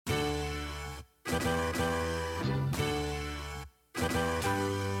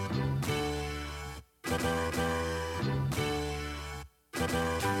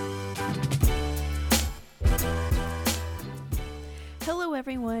Hello,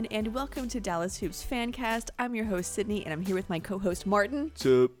 everyone, and welcome to Dallas Hoops Fancast. I'm your host, Sydney, and I'm here with my co-host, Martin. What's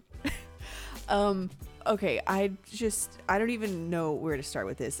up? Okay, I don't even know where to start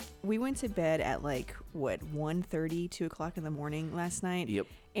with this. We went to bed at 1:30, 2 o'clock in the morning last night. Yep.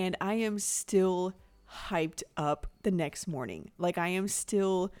 And I am still hyped up the next morning. I am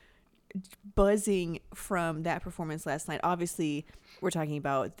still buzzing from that performance last night. Obviously, we're talking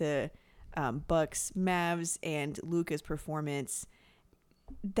about the Bucks, Mavs, and Luka's performance.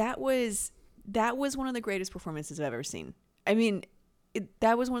 That was one of the greatest performances I've ever seen. I mean,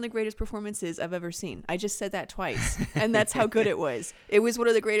 that was one of the greatest performances I've ever seen. I just said that twice, and that's how good it was. It was one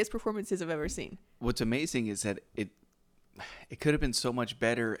of the greatest performances I've ever seen. What's amazing is that it could have been so much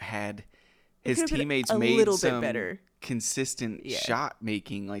better had his teammates made some consistent shot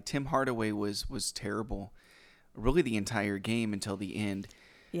making. Like Tim Hardaway was terrible, really the entire game until the end.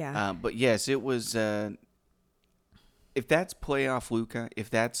 Yeah. But yes, it was. If that's playoff Luka, if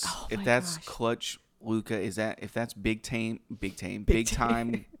that's clutch Luka, if that's big time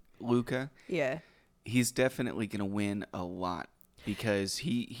Luka, yeah, he's definitely gonna win a lot because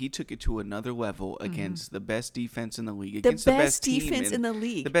he took it to another level against the best defense in the league, against the best defense in the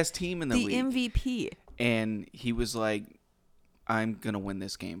league, the best team in the league, the MVP, and he was like, I'm gonna win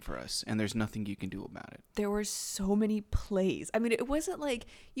this game for us, and there's nothing you can do about it. There were so many plays. I mean, it wasn't like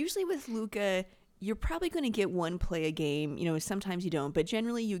usually with Luka, you're probably going to get one play a game. You know, sometimes you don't, but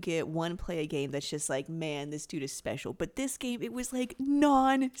generally you get one play a game that's just like, man, this dude is special. But this game, it was like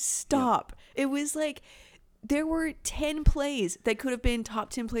non-stop. Yep. It was like there were 10 plays that could have been top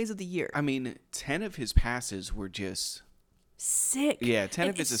 10 plays of the year. I mean, 10 of his passes were just sick. Yeah, 10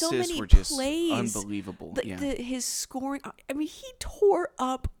 of his assists were just unbelievable. His scoring, I mean, he tore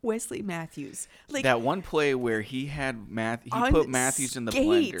up Wesley Matthews. That one play where he had put Matthews in the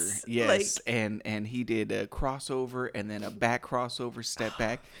blender. Yes, and he did a crossover and then a back crossover step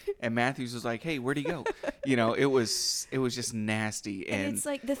back, and Matthews was like, "Hey, where'd he go?" You know, it was just nasty. And it's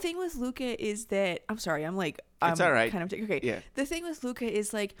like the thing with Luka is that it's all right. Kind of okay. Yeah. The thing with Luka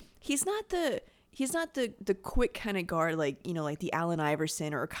is he's not the quick kind of guard like the Allen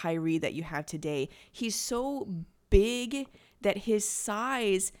Iverson or Kyrie that you have today. He's so big that his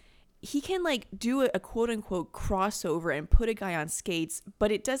size, he can do a quote unquote crossover and put a guy on skates,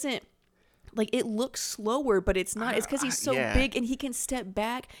 but it doesn't it looks slower, but it's not. It's because he's so big and he can step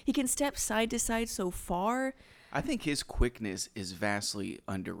back. He can step side to side so far. I think his quickness is vastly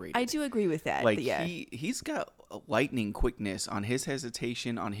underrated. I do agree with that. He's got lightning quickness on his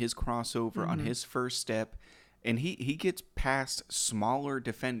hesitation, on his crossover, on his first step, and he gets past smaller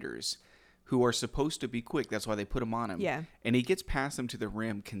defenders who are supposed to be quick. That's why they put him on him. Yeah. And he gets past them to the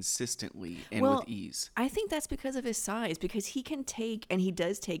rim consistently and with ease. I think that's because of his size, because he can take, and he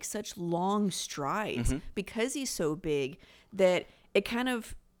does take such long strides because he's so big that it kind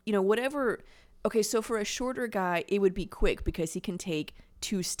of, whatever. Okay, so for a shorter guy, it would be quick because he can take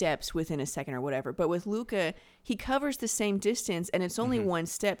 2 steps within a second or whatever. But with Luka, he covers the same distance and it's only one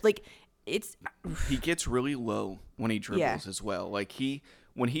step. He gets really low when he dribbles as well.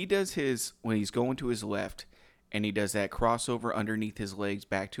 When he's going to his left and he does that crossover underneath his legs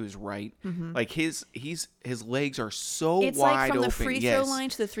back to his right, his legs are so wide open. It's like from the free throw line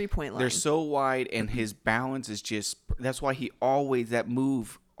to the 3-point line. They're so wide, and his balance is just. That's why that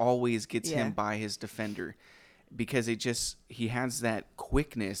move always gets him by his defender, because he has that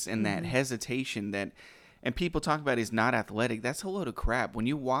quickness and that hesitation and people talk about he's not athletic. That's a load of crap. When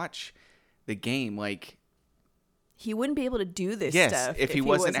you watch the game, he wouldn't be able to do this stuff if he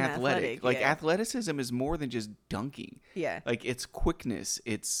wasn't athletic. Yeah. Athleticism is more than just dunking. Yeah. It's quickness,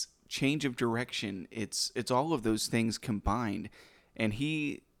 it's change of direction, it's all of those things combined, and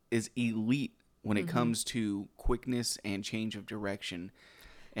he is elite when it comes to quickness and change of direction.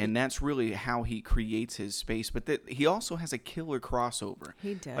 And that's really how he creates his space. But he also has a killer crossover.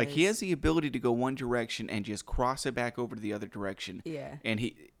 He does. He has the ability to go one direction and just cross it back over to the other direction. Yeah. And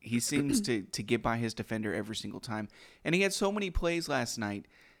he seems to get by his defender every single time. And he had so many plays last night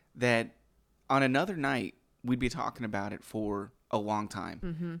that on another night, we'd be talking about it for a long time.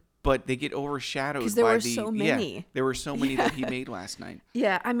 Mm-hmm. But they get overshadowed by there were so many. Yeah, there were so many that he made last night.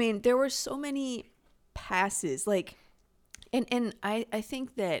 Yeah, I mean, there were so many passes. And I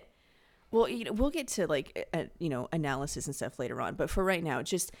think that, well, we'll get to analysis and stuff later on, but for right now,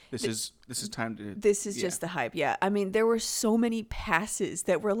 just this is time to. This is just the hype. Yeah, I mean, there were so many passes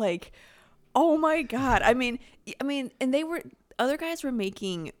that were oh my god. I mean, and they were other guys were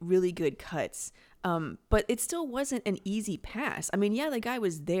making really good cuts. But it still wasn't an easy pass. I mean, yeah, the guy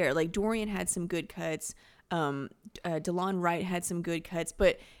was there. Like Dorian had some good cuts. DeLon Wright had some good cuts,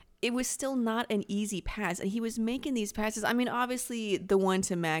 but it was still not an easy pass. And he was making these passes. I mean, obviously the one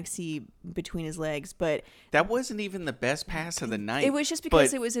to Maxey between his legs, but that wasn't even the best pass of the night. It was just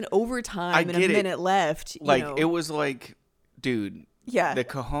because it was in overtime and a minute left. Like, it was like, dude, the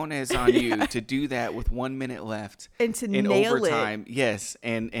cojones on you to do that with 1 minute left and to in nail overtime. it. Yes,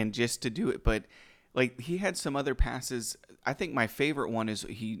 and just to do it. But like, he had some other passes. I think my favorite one is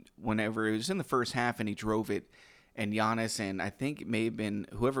whenever it was in the first half and he drove it, and Giannis and I think it may have been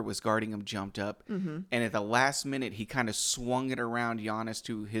whoever was guarding him jumped up, and at the last minute he kind of swung it around Giannis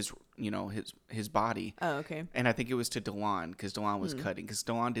to his body. Oh, okay. And I think it was to DeLon because DeLon was cutting, because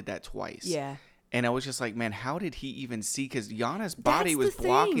DeLon did that twice. Yeah. And I was just like, man, how did he even see? Because Giannis' body was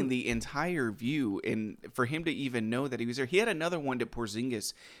blocking the entire view. And for him to even know that he was there. He had another one to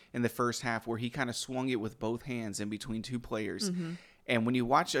Porzingis in the first half where he kind of swung it with both hands in between two players. And when you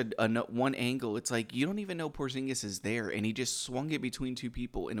watch one angle, it's like you don't even know Porzingis is there. And he just swung it between two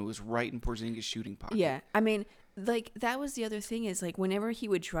people. And it was right in Porzingis' shooting pocket. Yeah. I mean, like, that was the other thing is, like, whenever he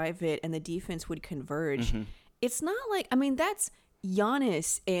would drive it and the defense would converge, it's not like, I mean, that's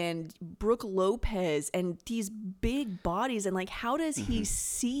Giannis and Brook Lopez and these big bodies, and like, how does he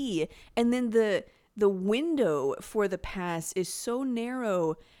see? And then the window for the pass is so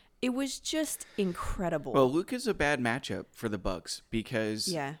narrow. It was just incredible. Well, Luka's a bad matchup for the Bucks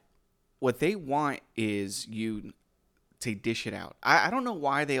because what they want is you to dish it out. I don't know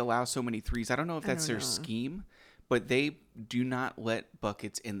why they allow so many threes. I don't know if that's their scheme, but they do not let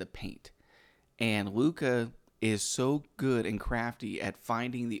buckets in the paint. And Luka is so good and crafty at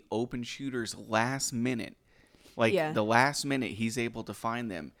finding the open shooters last minute. Like, the last minute, he's able to find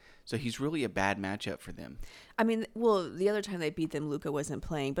them. So he's really a bad matchup for them. I mean, well, the other time they beat them, Luka wasn't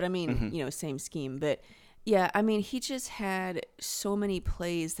playing. But, I mean, same scheme. But, yeah, I mean, he just had so many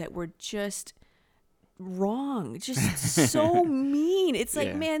plays that were just wrong. Just so mean. It's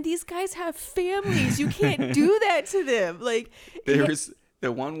like, man, these guys have families. You can't do that to them. Like, there was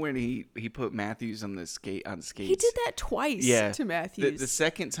the one when he put Matthews on skates. He did that twice to Matthews. The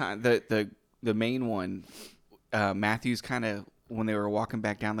second time, the main one, Matthews kind of, when they were walking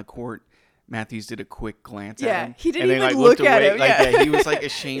back down the court, Matthews did a quick glance at him. He didn't even look at him. He was like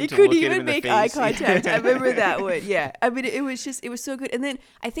ashamed to look at him in the face. He couldn't even make eye contact. I remember that one. Yeah. I mean, it was so good. And then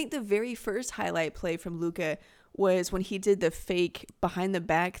I think the very first highlight play from Luka was when he did the fake behind the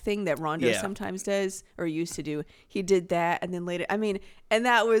back thing that Rondo sometimes does or used to do. He did that, and then later, I mean, and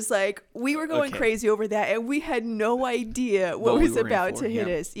that was like, we were going crazy over that, and we had no idea what was about to hit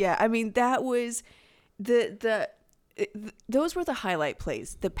us. Yeah, I mean, that was those were the highlight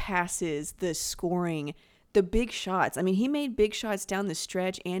plays, the passes, the scoring, the big shots. I mean, he made big shots down the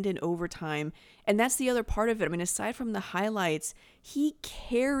stretch and in overtime, and that's the other part of it. I mean, aside from the highlights, he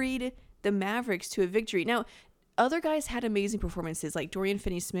carried the Mavericks to a victory. Now, other guys had amazing performances like Dorian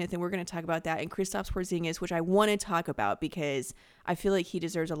Finney-Smith, and we're going to talk about that, and Kristaps Porzingis, which I want to talk about because I feel like he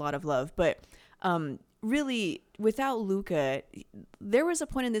deserves a lot of love. But really, without Luka, there was a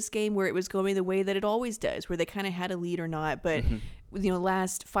point in this game where it was going the way that it always does, where they kind of had a lead or not. But,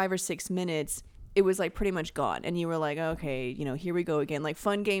 last 5 or 6 minutes, it was like pretty much gone. And you were like, okay, here we go again. Like,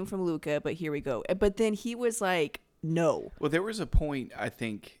 fun game from Luka, but here we go. But then he was like, no. Well, there was a point, I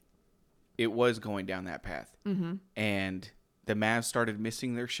think, it was going down that path. And the Mavs started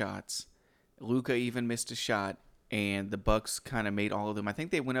missing their shots. Luka even missed a shot. And the Bucks kind of made all of them. I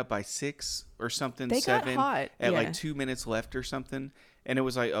think they went up by 6 or something, they 7 got hot. At like 2 minutes left or something. And it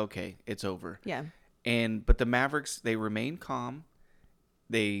was like, okay, it's over. Yeah. But the Mavericks, they remained calm.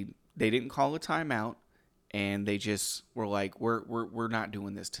 They didn't call a timeout, and they just were like, we're not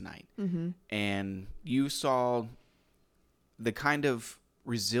doing this tonight. And you saw the kind of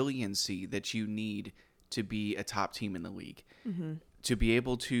resiliency that you need to be a top team in the league. To be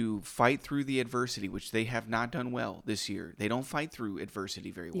able to fight through the adversity, which they have not done well this year. They don't fight through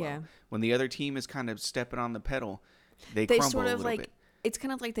adversity very well. Yeah. When the other team is kind of stepping on the pedal, they crumble sort of a little bit. It's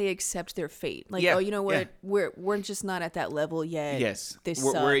kind of like they accept their fate. Like, oh, you know what? We're just not at that level yet. Yes. This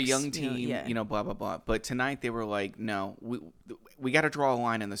we're a sucks. young team, blah, blah, blah. But tonight they were like, no, we got to draw a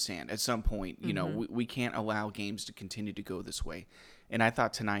line in the sand at some point. We can't allow games to continue to go this way. And I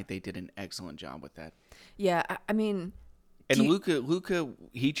thought tonight they did an excellent job with that. Yeah, I mean... And Luka,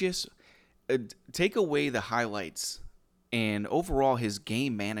 he just take away the highlights and overall his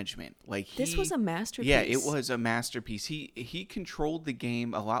game management. This was a masterpiece. Yeah, it was a masterpiece. He controlled the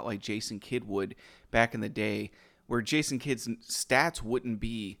game a lot like Jason Kidd would back in the day, where Jason Kidd's stats wouldn't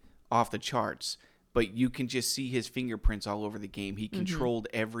be off the charts, but you can just see his fingerprints all over the game. He controlled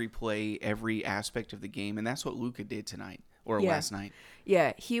every play, every aspect of the game, and that's what Luka did tonight or last night.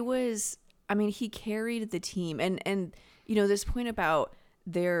 Yeah, he was. I mean, he carried the team, and this point about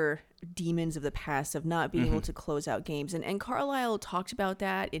their demons of the past of not being able to close out games, and Carlisle talked about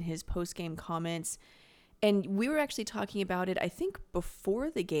that in his post game comments, and we were actually talking about it. I think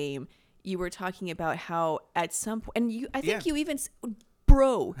before the game, you were talking about how at some point, and you even.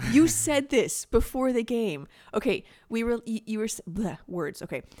 Bro, you said this before the game. Okay, you were bleh, words.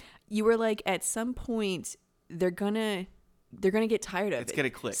 Okay, you were like, at some point they're gonna get tired of it. It's gonna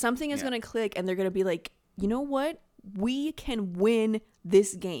click. Something is gonna click, and they're gonna be like, you know what? We can win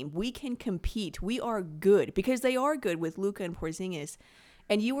this game. We can compete. We are good, because they are good with Luka and Porzingis.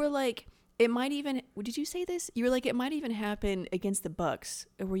 And you were like, it might even. Did you say this? You were like, it might even happen against the Bucks.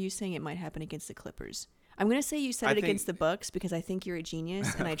 Or were you saying it might happen against the Clippers? I'm going to say you said it against the Bucks because I think you're a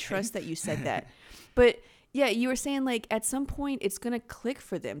genius, and I trust that you said that. But yeah, you were saying like at some point it's going to click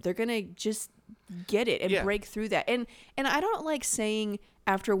for them. They're going to just get it and break through that. And I don't like saying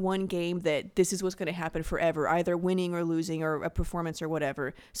after one game that this is what's going to happen forever, either winning or losing or a performance or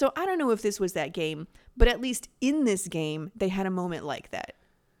whatever. So I don't know if this was that game, but at least in this game, they had a moment like that.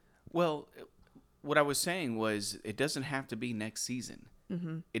 Well, what I was saying was it doesn't have to be next season.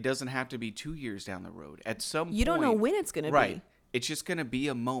 It doesn't have to be 2 years down the road. At some point, you don't know when it's going to be. It's just going to be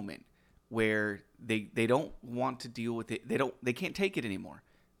a moment where they don't want to deal with it. They can't take it anymore.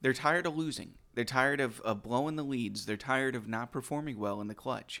 They're tired of losing. They're tired of blowing the leads. They're tired of not performing well in the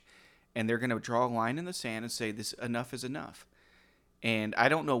clutch. And they're going to draw a line in the sand and say, this enough is enough. And I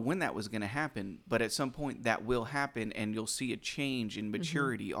don't know when that was going to happen, but at some point that will happen, and you'll see a change in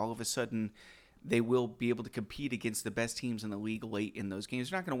maturity. All of a sudden, they will be able to compete against the best teams in the league late in those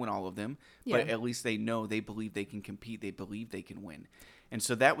games. They're not going to win all of them, but at least they believe they can compete. They believe they can win. And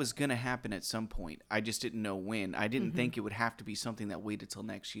so that was going to happen at some point. I just didn't know when. I didn't think it would have to be something that waited till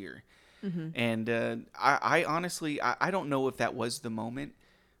next year. And I honestly, I don't know if that was the moment,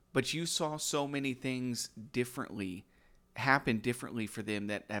 but you saw so many things happen differently for them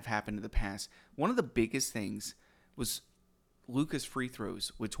that have happened in the past. One of the biggest things was Luka's free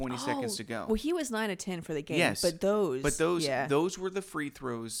throws with 20 seconds to go. Well, he was 9 of 10 for the game. Yes, but those were the free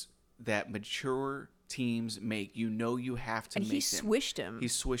throws that mature teams make. You have to make them. And he swished them. He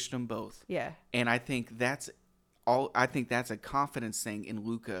swished them both. Yeah. And I think that's a confidence thing in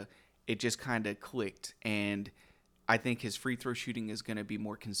Luka. It just kind of clicked, and I think his free throw shooting is going to be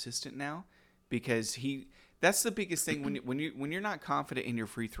more consistent now, because that's the biggest thing when you're not confident in your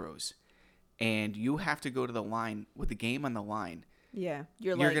free throws. And you have to go to the line with the game on the line. Yeah,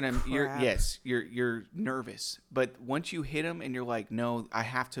 you're nervous. But once you hit them and you're like, no, I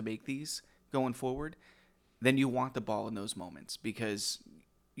have to make these going forward, then you want the ball in those moments, because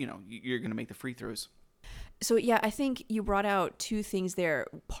you're going to make the free throws. So yeah, I think you brought out two things there.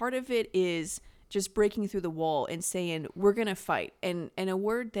 Part of it is just breaking through the wall and saying we're going to fight. And a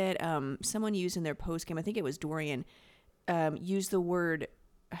word that someone used in their post game, I think it was Dorian, used the word.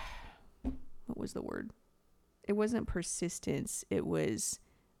 What was the word? It wasn't persistence. It was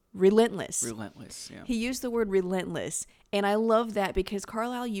relentless. Relentless, yeah. He used the word relentless. And I love that, because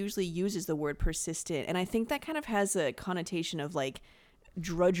Carlisle usually uses the word persistent. And I think that kind of has a connotation of like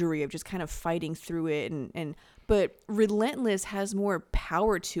drudgery, of just kind of fighting through it. But relentless has more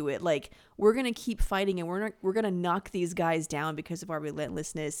power to it. Like, we're going to keep fighting, and we're going to knock these guys down because of our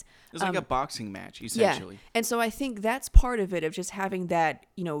relentlessness. It's like a boxing match, essentially. Yeah. And so I think that's part of it, of just having that,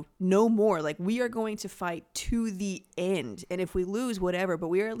 no more. Like, we are going to fight to the end. And if we lose, whatever, but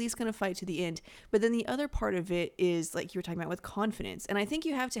we are at least going to fight to the end. But then the other part of it is, like you were talking about, with confidence. And I think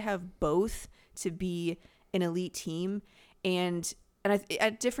you have to have both to be an elite team. And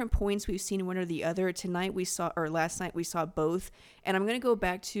at different points, we've seen one or the other. Last night we saw both. And I'm going to go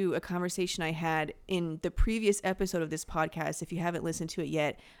back to a conversation I had in the previous episode of this podcast. If you haven't listened to it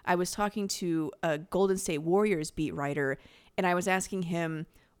yet, I was talking to a Golden State Warriors beat writer, and I was asking him,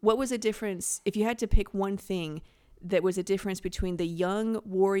 what was a difference, if you had to pick one thing that was a difference between the young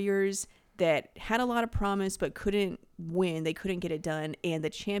Warriors that had a lot of promise but couldn't win, they couldn't get it done, and the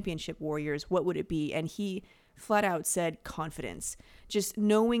championship Warriors, what would it be? And he flat out said confidence. Just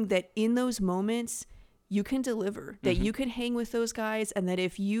knowing that in those moments you can deliver, that you can hang with those guys, and that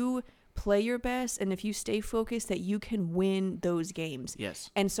if you play your best and if you stay focused, that you can win those games.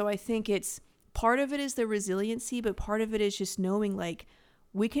 Yes. And so I think it's part of it is the resiliency, but part of it is just knowing, like,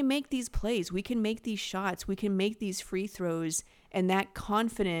 we can make these plays, we can make these shots, we can make these free throws, and that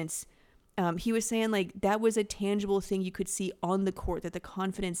confidence. He was saying, like, that was a tangible thing you could see on the court, that the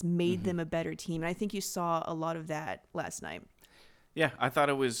confidence made them a better team. And I think you saw a lot of that last night. Yeah, I thought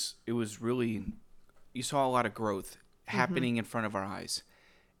it was really you saw a lot of growth happening in front of our eyes.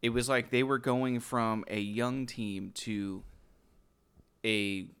 It was like they were going from a young team to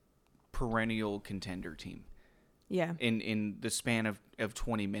a perennial contender team. Yeah. In the span of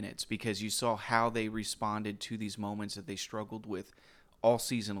 20 minutes, because you saw how they responded to these moments that they struggled with all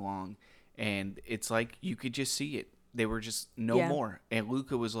season long. And it's like you could just see it. They were just no more. And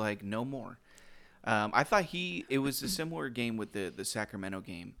Luka was like, no more. I thought it was a similar game with the Sacramento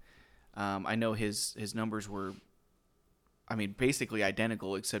game. I know his numbers were, basically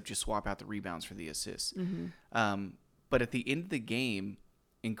identical, except just swap out the rebounds for the assists. But at the end of the game,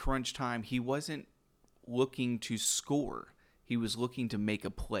 in crunch time, he wasn't looking to score. He was looking to make a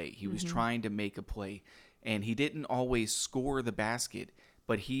play. He was trying to make a play. And he didn't always score the basket,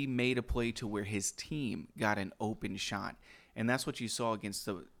 but he made a play to where his team got an open shot. And that's what you saw against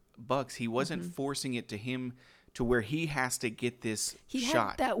the Bucks. He wasn't forcing it to him to where he has to get this shot. He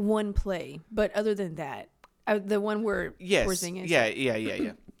had that one play, but other than that, the one where Porzingis.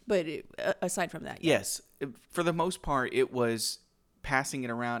 Yeah. But aside from that, yes, for the most part, it was passing it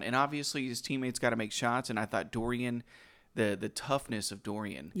around, and obviously his teammates got to make shots. And I thought Dorian, the toughness of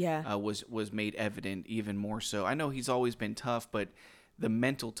Dorian, was made evident even more so. I know he's always been tough, but the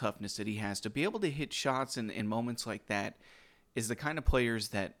mental toughness that he has to be able to hit shots in moments like that is the kind of players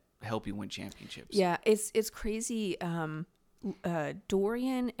that help you win championships. Yeah, it's crazy.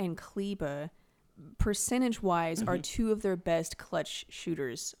 Dorian and Kleba, percentage-wise, are two of their best clutch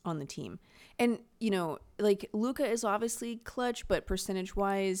shooters on the team. And, like Luka is obviously clutch, but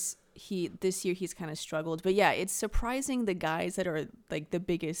percentage-wise, this year he's kind of struggled. But yeah, it's surprising the guys that are like the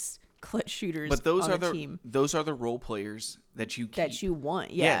biggest clutch shooters but those on are the team. Those are the role players that you keep. That you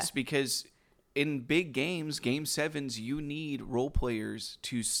want, yeah. Yes, because in big games, game sevens, you need role players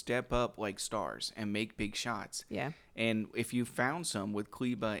to step up like stars and make big shots. Yeah. And if you found some with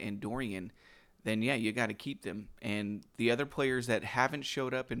Kleba and Dorian, then yeah, you got to keep them. And the other players that haven't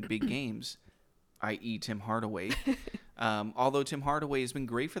showed up in big games, i.e. Tim Hardaway, although Tim Hardaway has been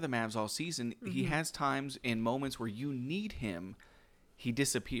great for the Mavs all season, he has times in moments where you need him, he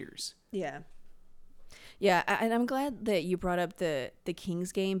disappears. Yeah. Yeah, and I'm glad that you brought up the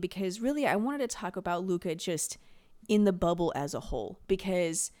Kings game, because really I wanted to talk about Luka just in the bubble as a whole,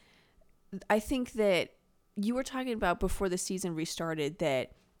 because I think that you were talking about before the season restarted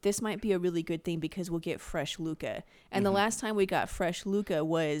that this might be a really good thing because we'll get fresh Luka. And the last time we got fresh Luka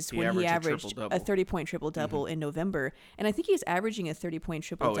was when he averaged a 30-point triple-double in November. And I think he's averaging a 30-point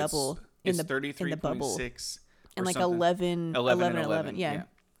triple-double in the bubble. And like 11. Yeah.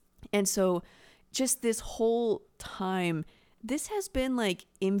 And so just this whole time, this has been like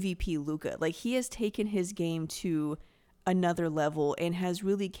MVP Luka. Like, he has taken his game to another level and has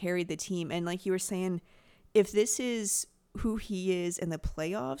really carried the team. And like you were saying, if this is who he is in the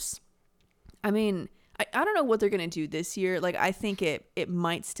playoffs, I mean, I don't know what they're going to do this year. Like, I think it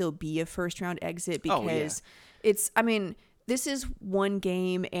might still be a first round exit because this is one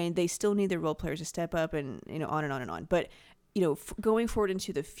game and they still need their role players to step up and, on and on and on. But, going forward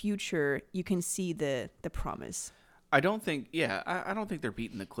into the future, you can see the promise. I don't think they're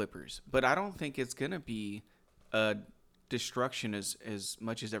beating the Clippers, but I don't think it's going to be a destruction as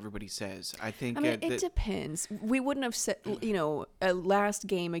much as everybody says. I think it depends. We wouldn't have said, a last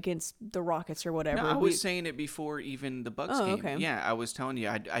game against the Rockets or whatever. No, I was saying it before even the Bucks game. Okay. Yeah, I was telling you,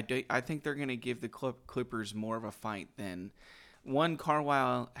 I think they're going to give the Clippers more of a fight than one.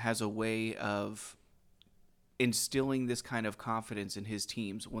 Carlisle has a way of instilling this kind of confidence in his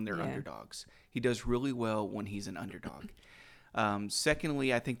teams when they're underdogs. He does really well when he's an underdog.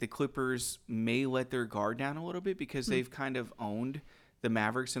 Secondly, I think the Clippers may let their guard down a little bit because they've kind of owned the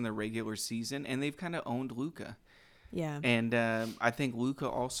Mavericks in the regular season, and they've kind of owned Luka. Yeah. And I think Luka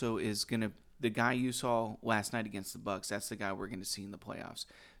also is going to, the guy you saw last night against the Bucks, that's the guy we're going to see in the playoffs.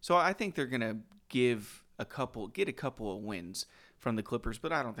 So I think they're going to get a couple of wins from the Clippers,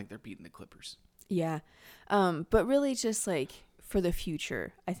 but I don't think they're beating the Clippers. Yeah. But really just like for the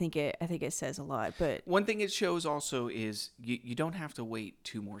future, I think it says a lot. But one thing it shows also is you don't have to wait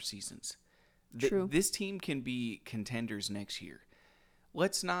 2 more seasons. True. This team can be contenders next year.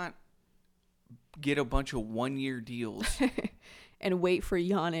 Let's not get a bunch of 1-year deals and wait for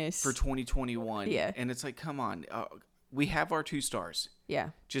Giannis for 2021. Yeah. And it's like, come on, we have our 2 stars.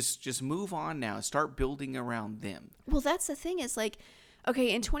 Yeah. Just move on now. Start building around them. Well, that's the thing. Is like,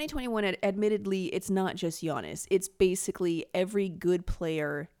 okay, in 2021, admittedly, it's not just Giannis. It's basically every good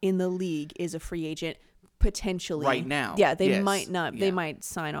player in the league is a free agent, potentially. Right now. Yeah, they might not. Yeah. They might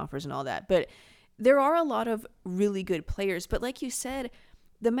sign offers and all that. But there are a lot of really good players. But like you said,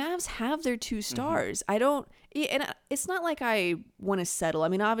 the Mavs have their 2 stars. Yeah, and it's not like I want to settle. I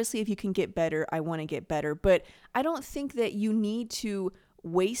mean, obviously, if you can get better, I want to get better. But I don't think that you need to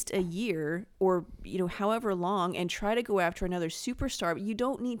waste a year or, however long and try to go after another superstar. But you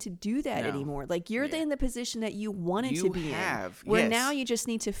don't need to do that anymore. Like, you're in the position that you wanted to be in. Where now you just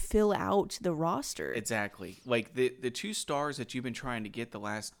need to fill out the roster. Exactly. Like, the two stars that you've been trying to get the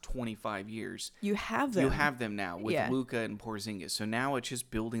last 25 years. You have them. You have them now with Luka and Porzingis. So now it's just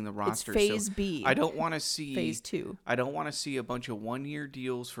building the roster. It's phase B. I don't want to see phase 2. I don't want to see a bunch of one-year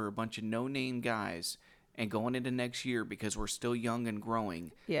deals for a bunch of no-name guys and going into next year because we're still young and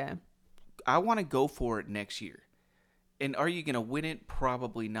growing. Yeah. I want to go for it next year. And are you going to win it?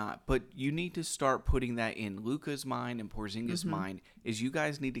 Probably not. But you need to start putting that in Luka's mind and Porzingis' mind, is you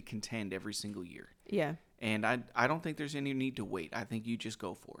guys need to contend every single year. Yeah. And I don't think there's any need to wait. I think you just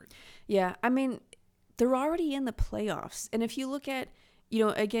go for it. Yeah. I mean, they're already in the playoffs. And if you look at,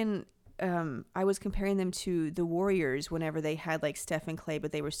 again, I was comparing them to the Warriors whenever they had like Steph and Clay,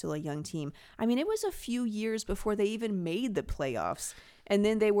 but they were still a young team. I mean, it was a few years before they even made the playoffs. And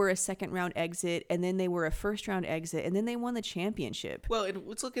then they were a second round exit, and then they were a first round exit, and then they won the championship. Well, and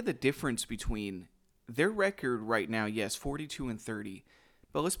let's look at the difference between their record right now. Yes, 42-30.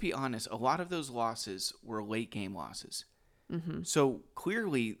 But let's be honest, a lot of those losses were late game losses. Mm-hmm. So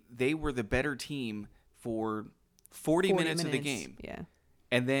clearly they were the better team for 40 minutes of the game. Yeah.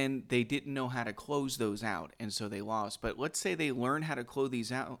 And then they didn't know how to close those out, and so they lost. But let's say they learn how to close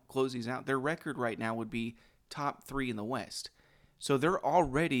these out. Their record right now would be top 3 in the West. So they're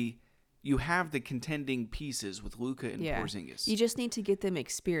already, you have the contending pieces with Luka and Porzingis. You just need to get them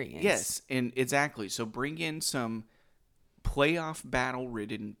experience. Yes, and exactly. So bring in some playoff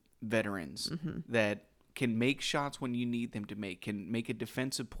battle-ridden veterans that can make shots when you need them to make, can make a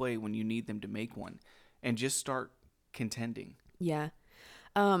defensive play when you need them to make one, and just start contending. Yeah.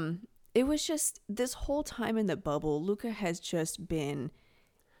 It was just this whole time in the bubble, Luka has just been,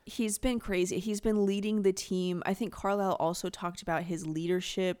 he's been crazy. He's been leading the team. I think Carlisle also talked about his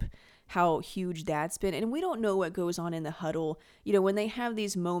leadership, how huge that's been. And we don't know what goes on in the huddle. When they have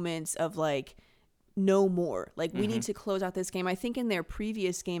these moments of like, no more, like we need to close out this game. I think in their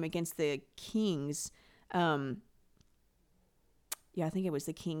previous game against the Kings, I think it was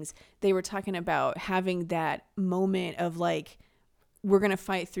the Kings, they were talking about having that moment of like, we're going to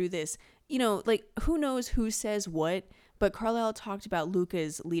fight through this. Like, who knows who says what, but Carlisle talked about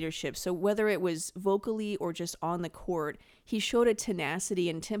Luka's leadership. So whether it was vocally or just on the court, he showed a tenacity.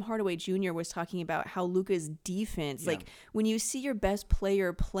 And Tim Hardaway Jr. was talking about how Luka's defense, like when you see your best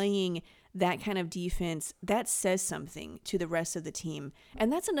player playing that kind of defense, that says something to the rest of the team.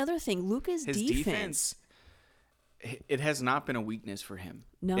 And that's another thing. Luka's defense, it has not been a weakness for him.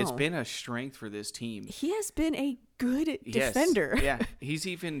 No. It's been a strength for this team. He has been a good defender. Yeah. He's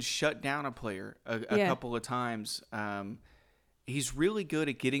even shut down a player a couple of times. He's really good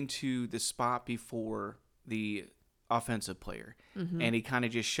at getting to the spot before the offensive player. And he kind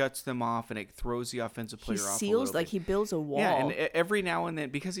of just shuts them off, and it throws the offensive player off a little bit. He builds a wall. Yeah, and every now and then,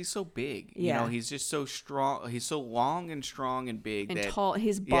 because he's so big, he's just so strong. He's so long and strong and big and that, tall.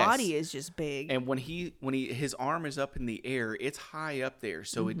 His body is just big. And when his arm is up in the air, it's high up there,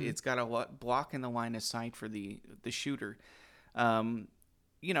 so it's got a lot block in the line of sight for the shooter.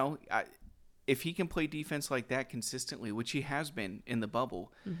 If he can play defense like that consistently, which he has been in the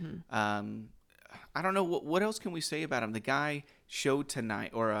bubble, I don't know what else can we say about him. The guy showed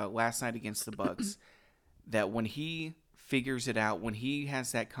tonight or last night against the Bucks that when he figures it out, when he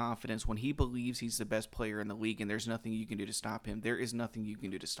has that confidence, when he believes he's the best player in the league and there's nothing you can do to stop him, there is nothing you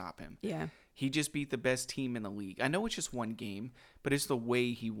can do to stop him. Yeah. He just beat the best team in the league. I know it's just one game, but it's the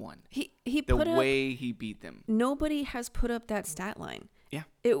way he won. He way he beat them. Nobody has put up that stat line. Yeah.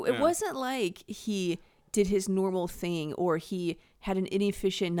 It wasn't like he did his normal thing or he had an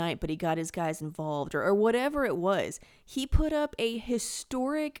inefficient night, but he got his guys involved or whatever it was. He put up a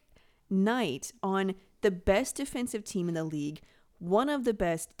historic night on the best defensive team in the league, one of the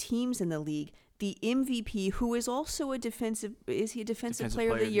best teams in the league, the MVP, who is also a defensive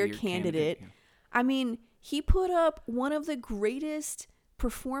player of the year candidate. Yeah. I mean, he put up one of the greatest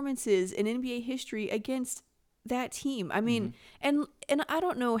performances in NBA history against that team. I mean, and I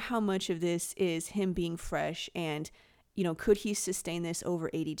don't know how much of this is him being fresh and, could he sustain this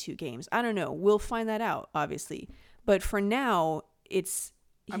over 82 games? I don't know. We'll find that out, obviously. But for now, he's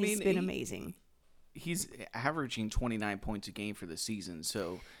been amazing. He's averaging 29 points a game for the season,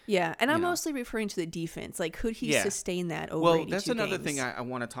 so... Yeah, and I'm mostly referring to the defense. Like, could he sustain that over 82 games? Well, that's another thing I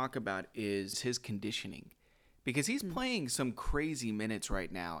want to talk about is his conditioning. Because he's playing some crazy minutes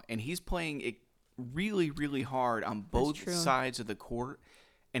right now, and he's playing it really, really hard on both sides of the court,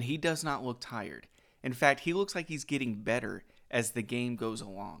 and he does not look tired. In fact, he looks like he's getting better as the game goes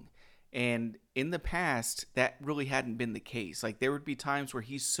along. And in the past, that really hadn't been the case. Like, there would be times where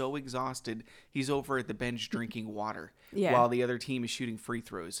he's so exhausted, he's over at the bench drinking water while the other team is shooting free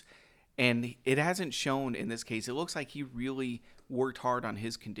throws. And it hasn't shown in this case. It looks like he really worked hard on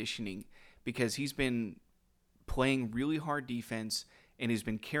his conditioning because he's been playing really hard defense and he's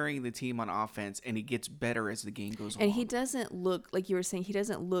been carrying the team on offense, and he gets better as the game goes along. And he doesn't look, like you were saying, he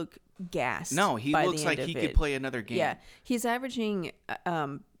doesn't look gassed. No, he looks like he could play another game. Yeah, he's averaging,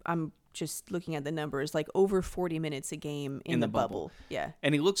 I'm just looking at the numbers, like over 40 minutes a game in the bubble. Yeah.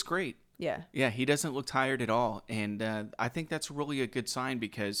 And he looks great. Yeah. Yeah, he doesn't look tired at all. And I think that's really a good sign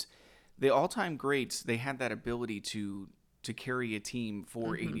because the all-time greats, they had that ability to carry a team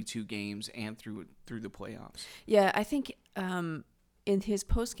for 82 games and through the playoffs. Yeah, I think in his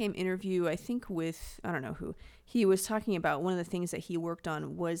post-game interview, I think with, I don't know who, he was talking about one of the things that he worked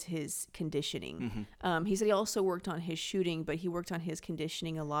on was his conditioning. He said he also worked on his shooting, but he worked on his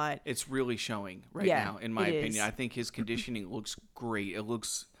conditioning a lot. It's really showing now, in my opinion. I think his conditioning looks great. It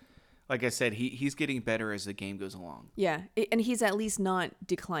looks, like I said, he's getting better as the game goes along. Yeah, and he's at least not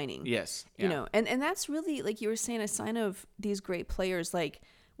declining. Yes. Yeah. You know, and that's really, like you were saying, a sign of these great players, like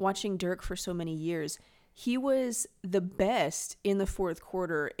watching Dirk for so many years. He was the best in the fourth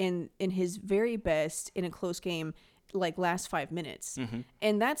quarter and in his very best in a close game, like last 5 minutes.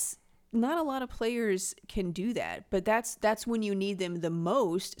 And that's not a lot of players can do that, but that's when you need them the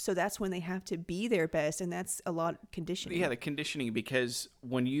most. So that's when they have to be their best. And that's a lot of conditioning. Yeah, the conditioning, because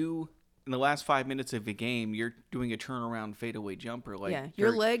when you, in the last 5 minutes of a game, you're doing a turnaround fadeaway jumper. Like,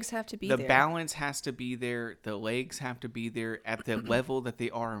 your legs have to be there. The balance has to be there. The legs have to be there at the level that they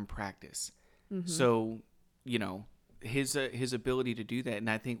are in practice. So, you know, his ability to do that, and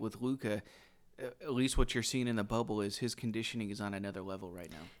I think with Luka, at least what you're seeing in the bubble is his conditioning is on another level right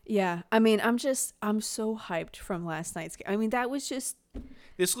now. Yeah, I mean, I'm so hyped from last night's game. I mean, that was just...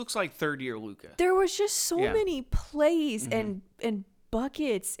 This looks like third-year Luka. There was just so many plays and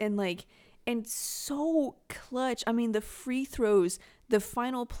buckets and so clutch. I mean, the free throws, the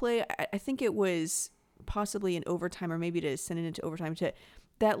final play, I think it was possibly in overtime or maybe to send it into overtime to...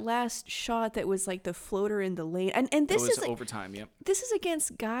 That last shot that was like the floater in the lane. And this is overtime, yep. This is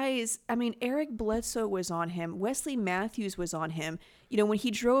against guys. I mean, Eric Bledsoe was on him. Wesley Matthews was on him. You know, when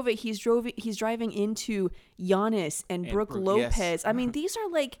he drove it, he's driving into Giannis and Brooke Lopez. Yes. I mean, these are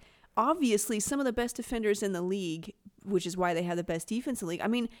like obviously some of the best defenders in the league, which is why they have the best defense in the league. I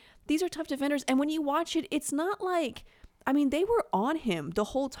mean, these are tough defenders. And when you watch it, it's not like, I mean, they were on him the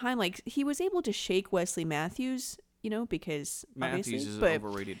whole time. Like, he was able to shake Wesley Matthews, you know, because Matthews is an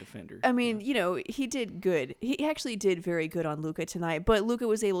overrated defender. I mean, you know, he did good. He actually did very good on Luka tonight, but Luka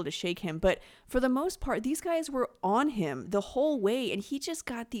was able to shake him. But for the most part, these guys were on him the whole way, and he just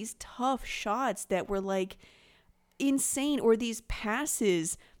got these tough shots that were like insane, or these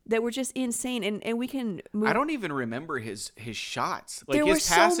passes that were just insane. And we can move. I don't even remember his shots. Like, his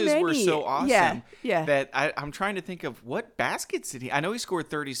passes were so awesome that I'm trying to think of what baskets did he. I know he scored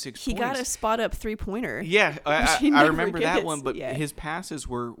 36 points. He got a spot up 3-pointer. Yeah, I remember that one, but his passes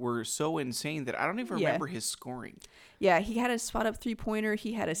were so insane that I don't even remember his scoring. Yeah, he had a spot up 3-pointer.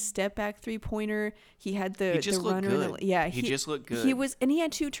 He had a step back 3-pointer. He had the runner. He just looked good. He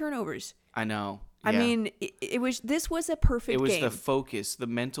had 2 turnovers. I know. Yeah. I mean, this was a perfect game. It was the focus, the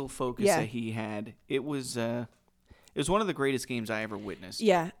mental focus that he had. It was one of the greatest games I ever witnessed.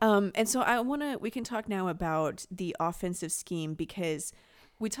 Yeah. And so we can talk now about the offensive scheme, because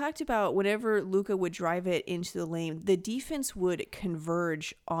we talked about whenever Luka would drive it into the lane, the defense would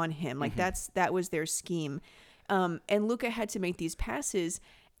converge on him. Like that was their scheme. And Luka had to make these passes.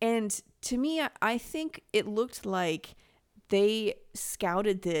 And to me, I think it looked like they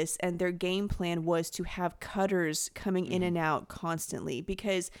scouted this, and their game plan was to have cutters coming in and out constantly,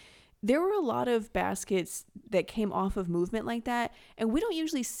 because there were a lot of baskets that came off of movement like that, and we don't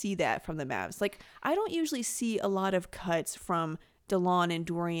usually see that from the Mavs. Like, I don't usually see a lot of cuts from DeLon and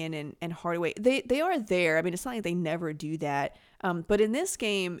Dorian and Hardaway. They are there. I mean, it's not like they never do that. But in this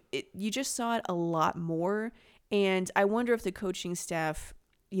game, you just saw it a lot more, and I wonder if the coaching staff,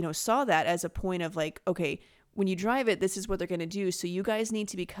 you know, saw that as a point of like, okay, when you drive it, this is what they're going to do. So you guys need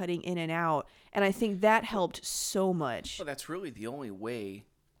to be cutting in and out. And I think that helped so much. Well, that's really the only way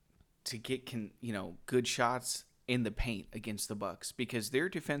to get, good shots in the paint against the Bucks, because their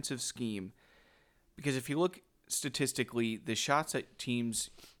defensive scheme, because if you look statistically, the shots that teams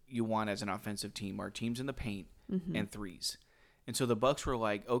you want as an offensive team are teams in the paint and threes. And so the Bucks were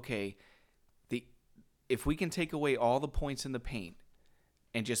like, okay, if we can take away all the points in the paint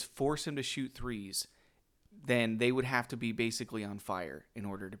and just force them to shoot threes, then they would have to be basically on fire in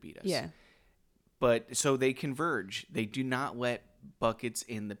order to beat us. Yeah. But so they converge. They do not let buckets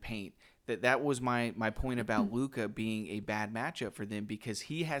in the paint. That was my point about Luka being a bad matchup for them, because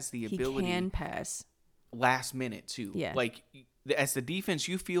he has the ability. He can pass. Last minute too. Yeah. Like, as the defense,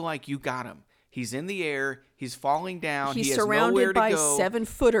 you feel like you got him. He's in the air. He's falling down. He's he has nowhere surrounded to by go.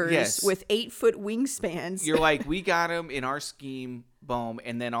 7-footers with 8-foot wingspans. You're like, we got him in our scheme, boom,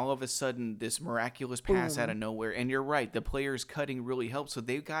 and then all of a sudden this miraculous pass out of nowhere. And you're right, the players cutting really helped. So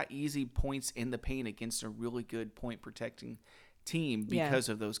they've got easy points in the paint against a really good point protecting team because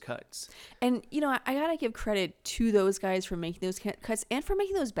of those cuts. And I gotta give credit to those guys for making those cuts and for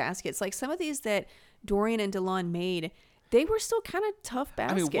making those baskets. Like some of these that Dorian and DeLon made, they were still kind of tough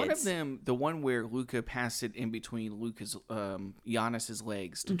baskets. I mean, one of them, the one where Luka passed it in between Giannis's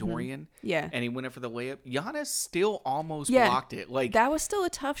legs to Dorian, and he went up for the layup. Giannis still almost blocked it. Like, that was still a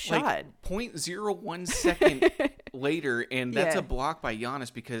tough shot. Like 0.01 second later, and that's a block by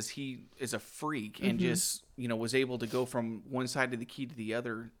Giannis because he is a freak and just was able to go from one side of the key to the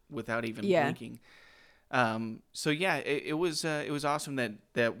other without even blinking. So it was awesome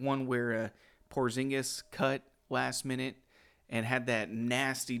that one where Porzingis cut last minute and had that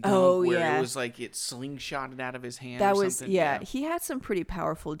nasty dunk where it was like it slingshotted out of his hand. That or was something. He had some pretty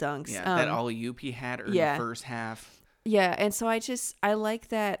powerful dunks. Yeah, that alley-oop he had in the first half. Yeah, and so I like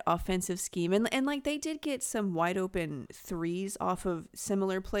that offensive scheme, and like they did get some wide open threes off of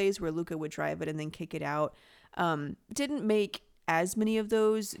similar plays where Luka would drive it and then kick it out. Didn't make as many of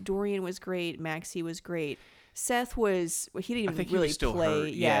those. Dorian was great. Maxey was great. Seth he didn't even really play. Hurt.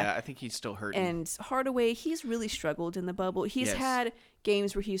 Yeah, I think he's still hurt. And Hardaway, he's really struggled in the bubble. He's had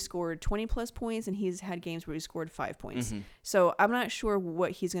games where he scored 20 plus points, and he's had games where he scored 5 points. So I'm not sure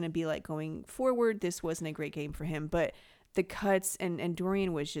what he's going to be like going forward. This wasn't a great game for him, but the cuts and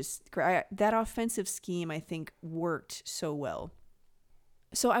Dorian was just great. That offensive scheme, I think, worked so well.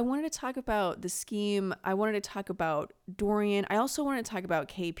 So I wanted to talk about the scheme. I wanted to talk about Dorian. I also wanted to talk about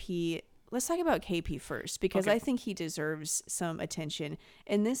KP. Let's talk about KP first, because I think he deserves some attention.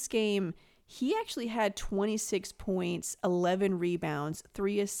 In this game, he actually had 26 points, 11 rebounds,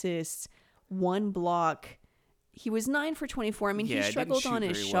 3 assists, 1 block. He was 9 for 24. I mean, he struggled on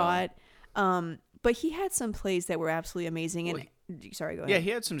his shot, but he had some plays that were absolutely amazing. And sorry, go ahead. Yeah,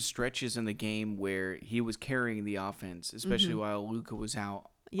 he had some stretches in the game where he was carrying the offense, especially while Luka was out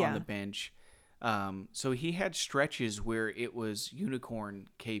on the bench. So he had stretches where it was unicorn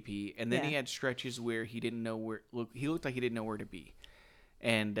KP, and then he had stretches where he didn't know where. He looked like he didn't know where to be.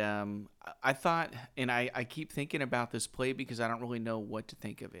 And I thought, and I keep thinking about this play because I don't really know what to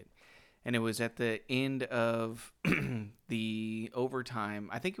think of it. And it was at the end of the overtime.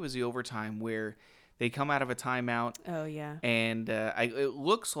 I think it was the overtime where they come out of a timeout. Oh, yeah. And it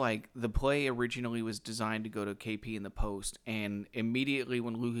looks like the play originally was designed to go to KP in the post. And immediately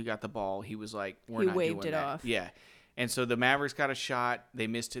when Luka got the ball, he was like, we're not doing that. He waved it off. Yeah. And so the Mavericks got a shot. They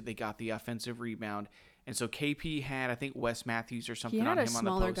missed it. They got the offensive rebound. And so KP had, I think, Wes Matthews or something on him on the post. He had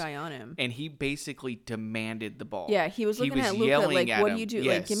a smaller guy on him. And he basically demanded the ball. Yeah, he was looking at Luka like, what do you do?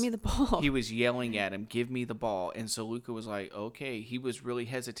 Like, give me the ball. He was yelling at him, give me the ball. And so Luka was like, okay. He was really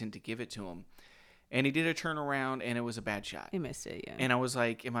hesitant to give it to him. And he did a turnaround, and it was a bad shot. He missed it, yeah. And I was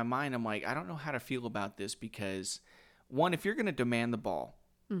like, in my mind, I'm like, I don't know how to feel about this because, one, if you're going to demand the ball,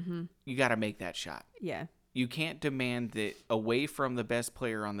 you got to make that shot. Yeah. You can't demand it away from the best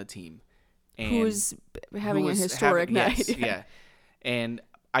player on the team. Who's having a historic night. Yes, yeah. And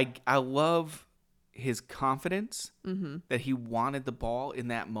I love his confidence that he wanted the ball in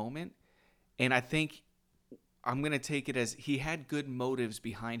that moment. And I think I'm going to take it as he had good motives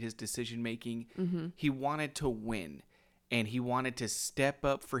behind his decision-making. He wanted to win, and he wanted to step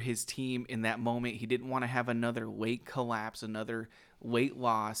up for his team in that moment. He didn't want to have another late collapse, another late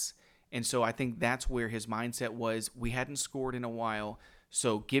loss. And so I think that's where his mindset was. We hadn't scored in a while,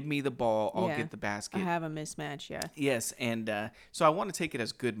 so give me the ball. I'll get the basket. I have a mismatch, yeah. Yes, and so I want to take it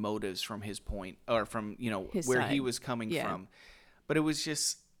as good motives from his point, or from, his where side. he was coming from. But it was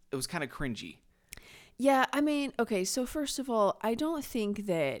kind of cringy. Yeah, I mean, okay, so first of all, I don't think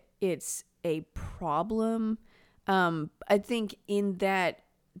that it's a problem. I think in that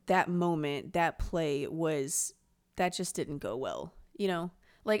moment, that play that just didn't go well,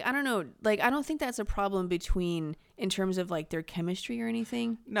 Like, I don't know, like, I don't think that's a problem in terms of, like, their chemistry or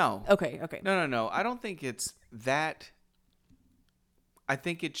anything. No. Okay. No. I don't think it's that. I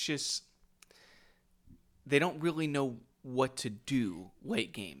think it's just they don't really know what to do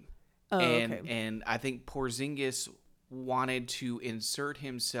late game. Oh, okay. And I think Porzingis wanted to insert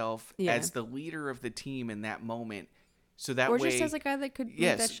himself as the leader of the team in that moment. So that or way, just as a guy that could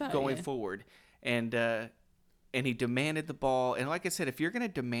make that shot. Going forward. And he demanded the ball. And like I said, if you're going to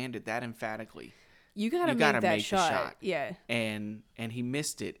demand it that emphatically, You gotta make that shot. Yeah. And he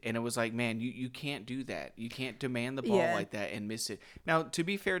missed it. And it was like, man, you can't do that. You can't demand the ball like that and miss it. Now, to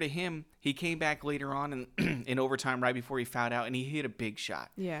be fair to him, he came back later on in overtime right before he fouled out, and he hit a big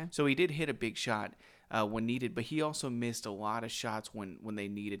shot. Yeah. So he did hit a big shot when needed, but he also missed a lot of shots when they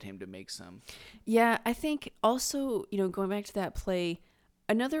needed him to make some. Yeah, I think also, going back to that play,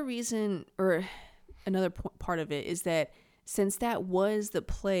 another reason or another part of it is that since that was the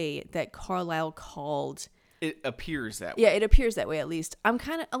play that Carlisle called, it appears that way. Yeah, it appears that way at least. I'm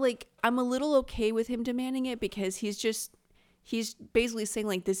kind of like, I'm a little okay with him demanding it because he's basically saying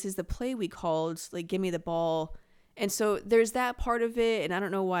like, this is the play we called, like, give me the ball. And so there's that part of it, and I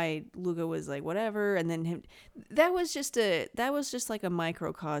don't know why Luka was like whatever, and then that was just like a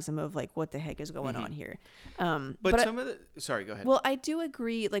microcosm of like what the heck is going on here. Sorry, go ahead. Well, I do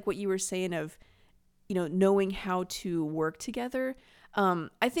agree, like what you were saying of, knowing how to work together.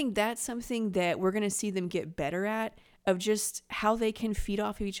 I think that's something that we're gonna see them get better at, of just how they can feed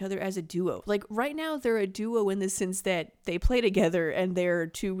off of each other as a duo. Like right now, they're a duo in the sense that they play together and they're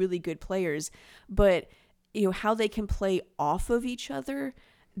two really good players, but how they can play off of each other,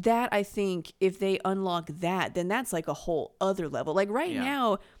 that I think if they unlock that, then that's like a whole other level. Like right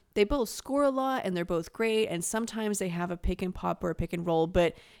now, they both score a lot and they're both great. And sometimes they have a pick and pop or a pick and roll,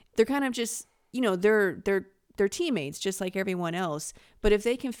 but they're kind of just, they're teammates just like everyone else. But if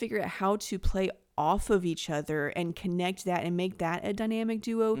they can figure out how to play off of each other and connect that and make that a dynamic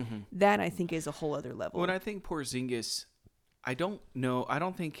duo, that I think is a whole other level. When I think Porzingis, I don't know. I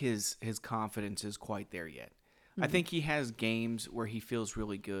don't think his confidence is quite there yet. I think he has games where he feels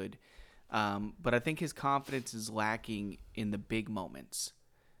really good, but I think his confidence is lacking in the big moments.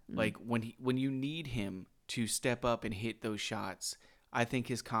 Like when you need him to step up and hit those shots, I think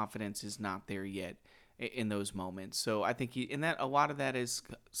his confidence is not there yet in those moments. So I think a lot of that is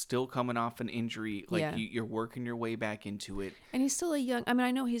still coming off an injury. Like you're working your way back into it. And he's still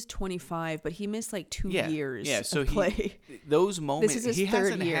I know he's 25, but he missed like 2 years of play. Those moments, this is his he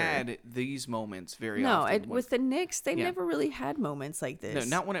third hasn't year. had these moments very often. No, with the Knicks, they never really had moments like this.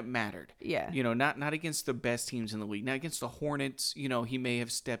 No, not when it mattered. Yeah. Not against the best teams in the league. Now against the Hornets, he may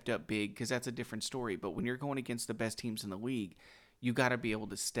have stepped up big because that's a different story. But when you're going against the best teams in the league, you got to be able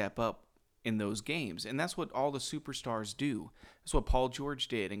to step up in those games. And that's what all the superstars do. That's what Paul George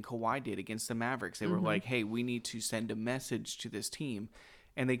did and Kawhi did against the Mavericks. They were like, hey, we need to send a message to this team.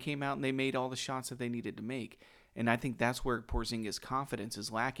 And they came out and they made all the shots that they needed to make. And I think that's where Porzingis' confidence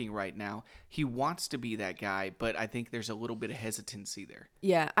is lacking right now. He wants to be that guy, but I think there's a little bit of hesitancy there.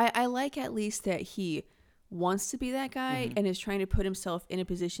 Yeah, I like at least that he wants to be that guy and is trying to put himself in a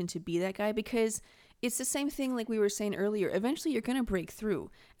position to be that guy, because it's the same thing like we were saying earlier. Eventually, you're going to break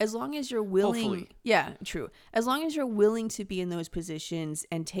through. As long as you're willing. Hopefully. Yeah, true. As long as you're willing to be in those positions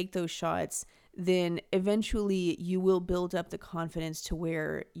and take those shots, then eventually you will build up the confidence to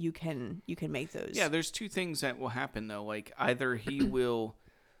where you can make those. Yeah, there's two things that will happen, though. Like, either he will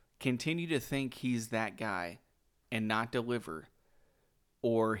continue to think he's that guy and not deliver,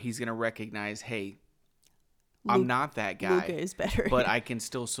 or he's going to recognize, hey, I'm not that guy. Luka is better. But I can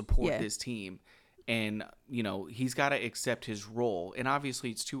still support this team. And, he's got to accept his role. And obviously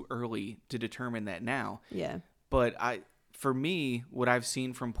it's too early to determine that now. Yeah. But for me, what I've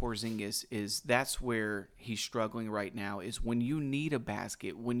seen from Porzingis is that's where he's struggling right now, is when you need a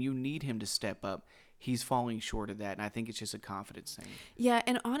basket, when you need him to step up, he's falling short of that. And I think it's just a confidence thing. Yeah.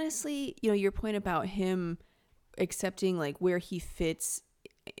 And honestly, your point about him accepting like where he fits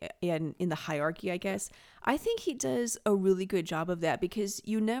in the hierarchy, I guess, I think he does a really good job of that, because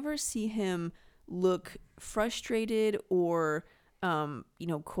you never see him look frustrated or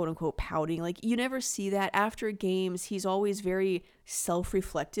quote unquote pouting. Like, you never see that. After games, he's always very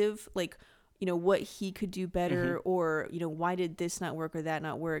self-reflective, like, what he could do better, or why did this not work or that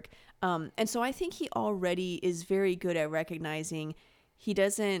not work. And so I think he already is very good at recognizing he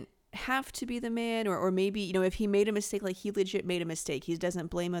doesn't have to be the man, or maybe if he made a mistake, like he legit made a mistake, he doesn't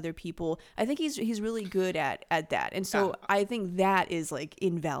blame other people. I think he's really good at that, and so I think that is like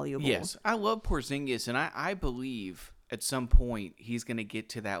invaluable. Yes, I love Porzingis, and I believe at some point he's going to get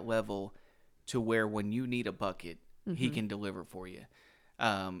to that level to where when you need a bucket, he can deliver for you.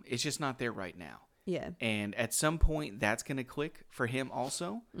 It's just not there right now. Yeah. And at some point, that's going to click for him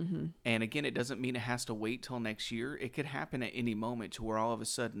also. And again, it doesn't mean it has to wait till next year. It could happen at any moment to where all of a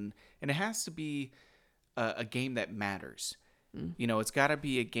sudden, and it has to be a game that matters. It's got to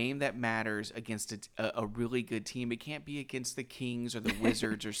be a game that matters against a really good team. It can't be against the Kings or the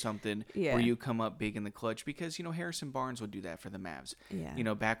Wizards or something where you come up big in the clutch, because, Harrison Barnes would do that for the Mavs.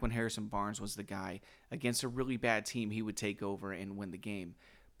 Yeah. Back when Harrison Barnes was the guy, against a really bad team, he would take over and win the game.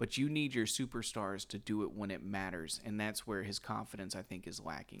 but you need your superstars to do it when it matters, and that's where his confidence, I think, is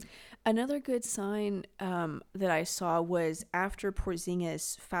lacking. Another good sign that I saw was after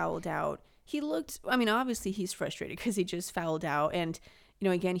Porzingis fouled out, he looked, I mean, obviously he's frustrated because he just fouled out. And,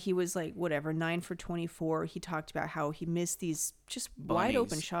 again, he was like, 9 for 24. He talked about how he missed these just wide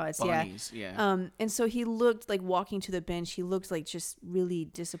open shots. Bunnies, yeah. And so he looked like walking to the bench. He looked like just really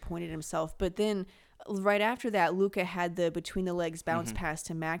disappointed in himself. But then right after that, Luka had the between the legs bounce pass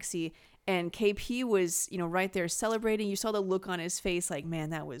to Maxey. And KP was, right there celebrating. You saw the look on his face like, man,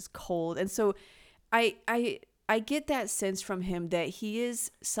 that was cold. And so I get that sense from him that he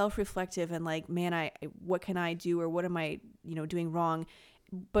is self-reflective and like, man, what can I do, or what am I, doing wrong?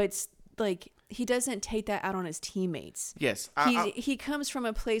 But like, he doesn't take that out on his teammates. Yes. He comes from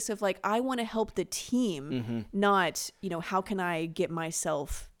a place of like, I want to help the team, not, how can I get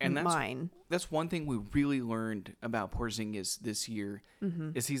myself mine? That's one thing we really learned about Porzingis this year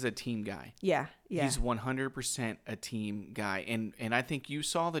is he's a team guy. Yeah. He's 100% a team guy. And I think you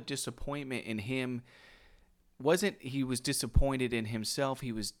saw the disappointment in him. He was disappointed in himself.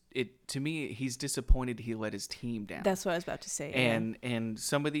 To me, he's disappointed he let his team down. That's what I was about to say. And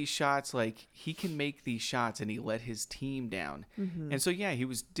some of these shots, like, he can make these shots and he let his team down. And so, yeah, he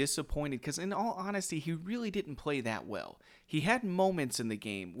was disappointed because, in all honesty, he really didn't play that well. He had moments in the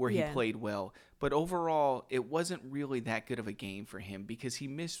game where he played well, but overall, it wasn't really that good of a game for him because he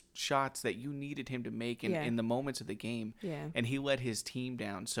missed shots that you needed him to make in the moments of the game, and he let his team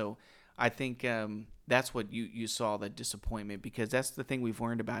down. So I think that's what you saw, the disappointment, because that's the thing we've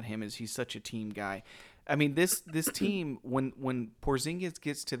learned about him is he's such a team guy. I mean, this team, when Porzingis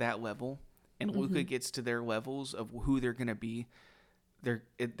gets to that level and Luka gets to their levels of who they're going to be, they're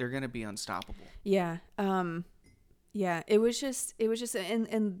going to be unstoppable. Yeah. Yeah, it was just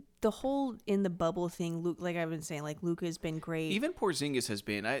and the whole in the bubble thing, Luke, like I've been saying, like Luka's been great. Even Porzingis has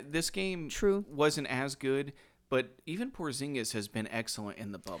been. This game wasn't as good, but even Porzingis has been excellent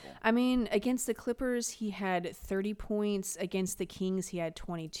in the bubble. I mean, against the Clippers, he had 30 points. Against the Kings, he had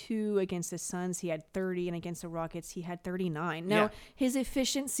 22. Against the Suns, he had 30. And against the Rockets, he had 39. Now, his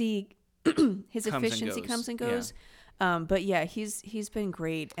efficiency comes and goes. Yeah. But yeah, he's been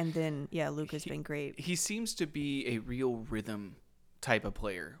great. And then, Luka's been great. He seems to be a real rhythm type of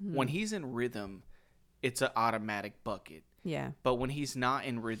player. When he's in rhythm, it's an automatic bucket. Yeah. But when he's not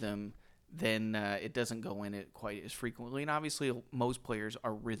in rhythm, then it doesn't go in it quite as frequently. And obviously, most players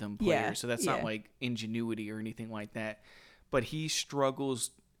are rhythm players, so that's not like ingenuity or anything like that. But he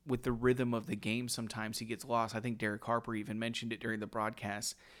struggles with the rhythm of the game. Sometimes he gets lost. I think Derek Harper even mentioned it during the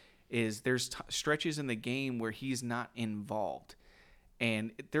broadcast, is there's stretches in the game where he's not involved.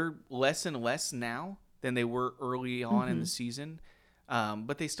 And they're less and less now than they were early on in the season.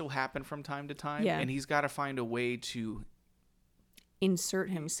 But they still happen from time to time. Yeah. And he's got to find a way to insert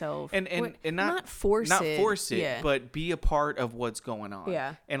himself and not force it, but be a part of what's going on.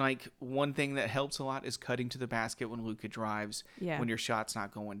 Yeah. And like one thing that helps a lot is cutting to the basket when Luka drives, when your shot's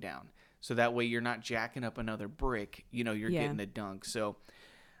not going down. So that way you're not jacking up another brick, you're getting a dunk. So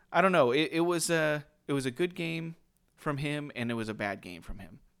I don't know. It was a good game from him, and it was a bad game from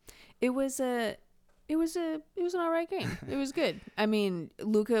him. It was an all right game. It was good. I mean,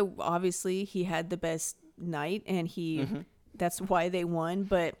 Luka, obviously he had the best night, and he that's why they won.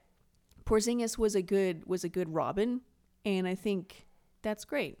 But Porzingis was a good Robin, and I think that's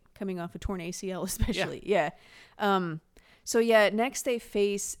great coming off a torn ACL, especially. Yeah. So next they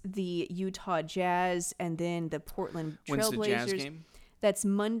face the Utah Jazz and then the Portland Trailblazers. When's the Jazz game? That's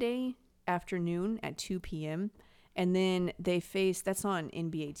Monday afternoon at 2 p.m. And then they face, that's on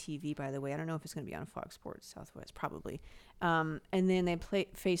NBA TV, by the way. I don't know if it's going to be on Fox Sports Southwest, probably. And then they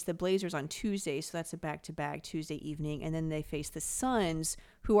face the Blazers on Tuesday, so that's a back-to-back Tuesday evening. And then they face the Suns,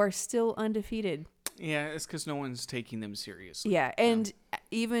 who are still undefeated. Yeah, it's because no one's taking them seriously. Yeah, and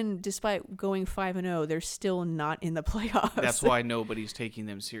even despite going 5-0, they're still not in the playoffs. That's why nobody's taking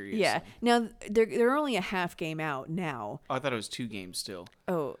them seriously. Yeah. Now, they're only a half game out now. Oh, I thought it was 2 games still.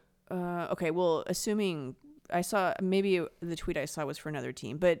 Oh, okay. Well, assuming... I saw maybe the tweet I saw was for another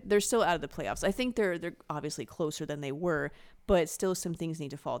team, but they're still out of the playoffs. I think they're obviously closer than they were, but still some things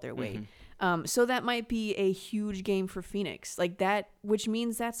need to fall their way. So that might be a huge game for Phoenix, like that, which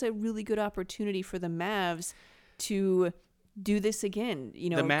means that's a really good opportunity for the Mavs to do this again. The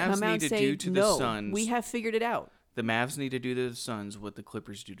Mavs come out need and to say, do to the Suns. We have figured it out. The Mavs need to do to the Suns what the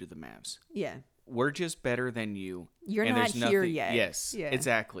Clippers do to the Mavs. Yeah, we're just better than you. You're not here yet. Yes,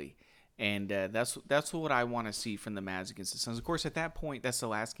 exactly. And that's what I want to see from the Mavs against the Suns. Of course, at that point, that's the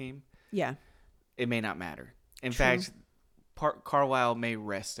last game. Yeah. It may not matter. In fact, Carlisle may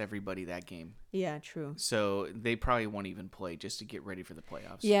rest everybody that game. Yeah, true. So they probably won't even play just to get ready for the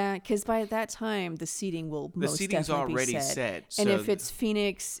playoffs. Yeah, because by that time, the seeding will most seeding's definitely already be set. so And if it's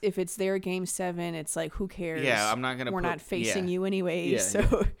Phoenix, if it's their game 7, it's like, who cares? Yeah, I'm not going to We're not facing you anyway.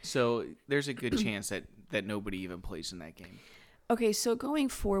 So there's a good chance that nobody even plays in that game. Okay, so going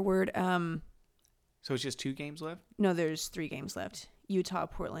forward... So it's just 2 games left? No, there's 3 games left. Utah,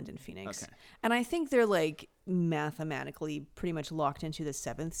 Portland, and Phoenix. Okay. And I think they're like mathematically pretty much locked into the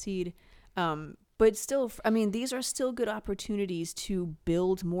 7th seed. But still, I mean, these are still good opportunities to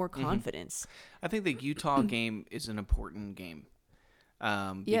build more confidence. I think the Utah game is an important game.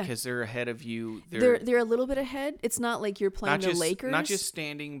 Because they're ahead of you. They're a little bit ahead. It's not like you're playing the Lakers. Not just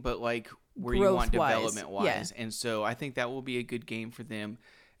standing, but like where you want development-wise. Yeah. And so I think that will be a good game for them.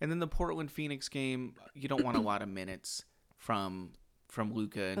 And then the Portland-Phoenix game, you don't want a lot of minutes from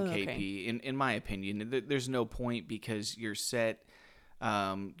Luka and KP. In my opinion, there's no point because you're set.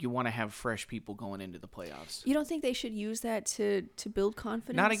 You want to have fresh people going into the playoffs. You don't think they should use that to build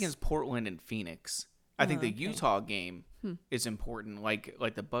confidence? Not against Portland and Phoenix. I think the Utah game is important,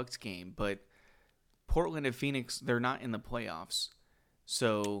 like the Bucks game. But Portland and Phoenix, they're not in the playoffs.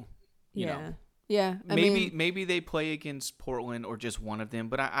 So, you know. Yeah, maybe they play against Portland or just one of them,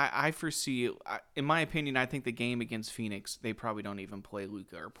 but I foresee, in my opinion, I think the game against Phoenix, they probably don't even play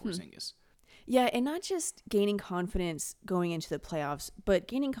Luka or Porzingis. Yeah, and not just gaining confidence going into the playoffs, but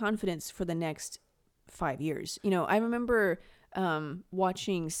gaining confidence for the next 5 years. You know, I remember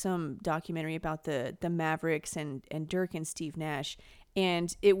watching some documentary about the Mavericks and Dirk and Steve Nash.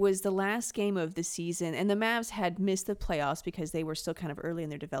 And it was the last game of the season, and the Mavs had missed the playoffs because they were still kind of early in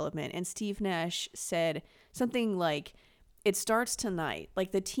their development. And Steve Nash said something like, it starts tonight.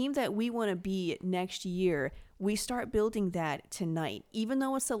 Like, the team that we want to be next year, we start building that tonight. Even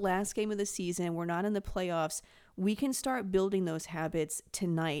though it's the last game of the season, we're not in the playoffs, we can start building those habits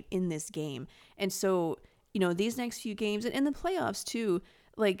tonight in this game. And so, you know, these next few games, and in the playoffs too,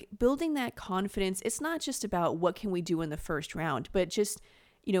 like building that confidence, it's not just about what can we do in the first round, but just,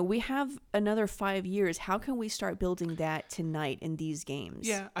 you know, we have another 5 years. How can we start building that tonight in these games?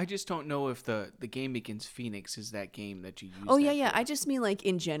 Yeah, I just don't know if the game against Phoenix is that game that you use. Oh, yeah. I just mean like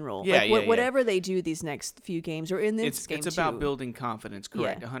in general. Yeah, like whatever they do these next few games or in this game it's about building confidence,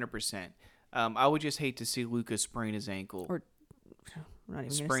 correct, 100%. I would just hate to see Luka sprain his ankle. Or not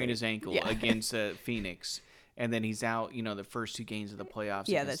even sprain his ankle against Phoenix. And then he's out, you know, the first 2 games of the playoffs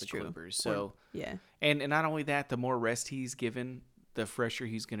against the Clippers. So, and not only that, the more rest he's given, the fresher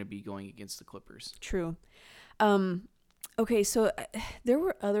he's going to be going against the Clippers. True. Okay, so there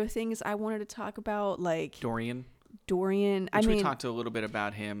were other things I wanted to talk about, like Dorian. Which we talked a little bit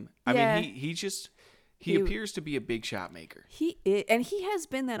about him. I mean, he appears to be a big shot maker. He is, and he has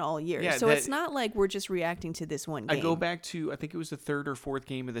been that all year. Yeah, so it's not like we're just reacting to this one game. I go back to, I think it was the 3rd or 4th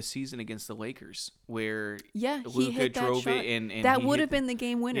game of the season against the Lakers where Luka drove it and that would have been the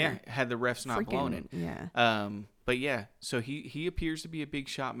game winner. Yeah, had the refs not blown it. Yeah. But yeah, so he appears to be a big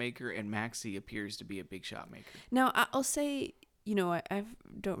shot maker, and Maxey appears to be a big shot maker. Now, I'll say, you know, I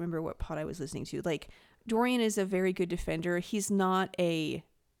don't remember what pod I was listening to. Like, Dorian is a very good defender. He's not a,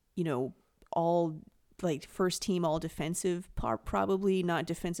 you know, all like first team all defensive, probably not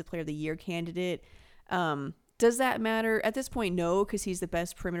defensive player of the year candidate. Does that matter at this point? No, because he's the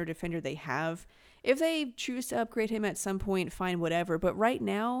best perimeter defender they have. If they choose to upgrade him at some point, fine, whatever. But right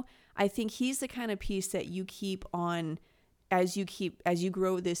now, I think he's the kind of piece that you keep on as you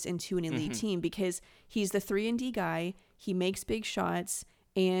grow this into an elite team, because he's the 3-and-D guy. He makes big shots,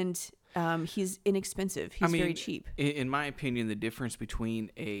 and he's inexpensive. He's very cheap. In my opinion, the difference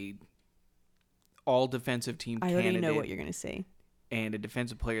between a all defensive team candidate, I already know what you're going to say, and a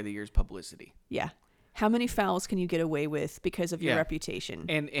defensive player of the year is publicity. Yeah. How many fouls can you get away with because of your reputation?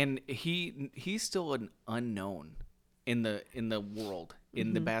 And he's still an unknown in the world,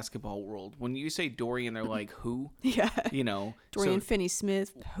 in the basketball world. When you say Dorian, they're like, who? Yeah. You know, Dorian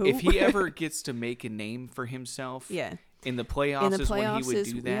Finney-Smith, who? If he ever gets to make a name for himself in the playoffs is when he would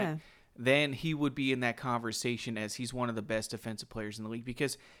do that. Then he would be in that conversation as he's one of the best defensive players in the league,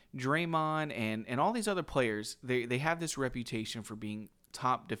 because Draymond and all these other players, they have this reputation for being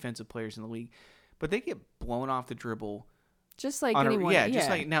top defensive players in the league, but they get blown off the dribble. Just like anyone. Just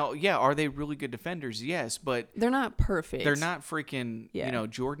like now, are they really good defenders? Yes, but they're not perfect. They're not freaking,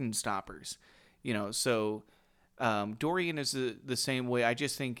 Jordan stoppers. You know, so Dorian is the same way. I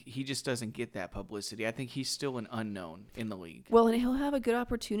just think he just doesn't get that publicity. I think he's still an unknown in the league. Well, and he'll have a good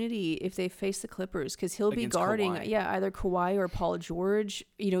opportunity if they face the Clippers, because he'll be guarding, either Kawhi or Paul George.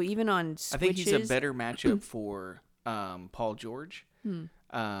 You know, even on switches. I think he's a better matchup for Paul George.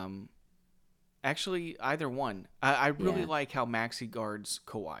 Actually, either one. I really like how Maxey guards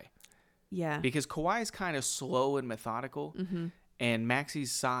Kawhi. Yeah. Because Kawhi is kind of slow and methodical, and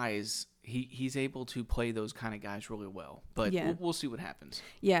Maxey's size, he's able to play those kind of guys really well. But we'll see what happens.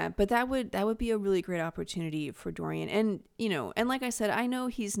 Yeah, but that would be a really great opportunity for Dorian. And, and like I said, I know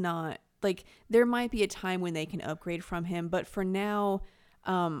he's not, like, there might be a time when they can upgrade from him, but for now,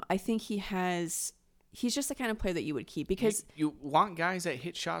 I think he's just the kind of player that you would keep because you want guys that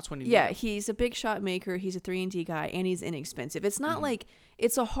hit shots when you need them. He's a big shot maker. He's a 3-and-D guy, and he's inexpensive. It's not like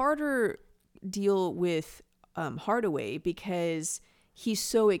it's a harder deal with Hardaway because he's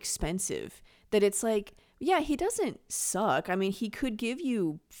so expensive that it's like, he doesn't suck. I mean, he could give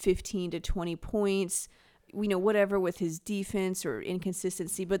you 15 to 20 points, whatever with his defense or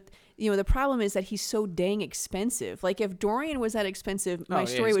inconsistency. But, the problem is that he's so dang expensive. Like if Dorian was that expensive, my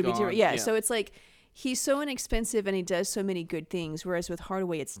story would be different. Yeah. So it's like, he's so inexpensive and he does so many good things, whereas with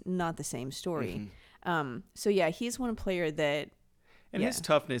Hardaway, it's not the same story. He's one player that... And his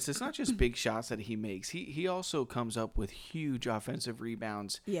toughness, it's not just big shots that he makes. He also comes up with huge offensive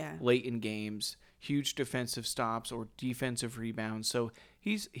rebounds late in games, huge defensive stops or defensive rebounds. So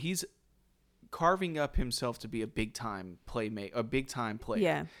he's carving up himself to be a big-time player.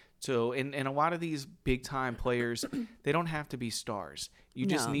 Yeah. So, and a lot of these big-time players, they don't have to be stars. You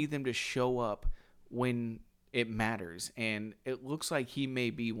just need them to show up when it matters. And it looks like he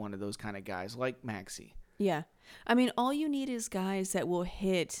may be one of those kind of guys, like Maxey. Yeah. I mean, all you need is guys that will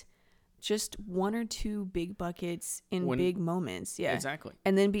hit just 1 or 2 big buckets in big moments. Yeah. Exactly.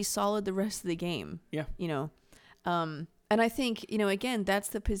 And then be solid the rest of the game. Yeah. And I think, again, that's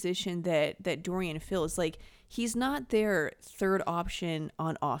the position that Dorian fills. Like, he's not their third option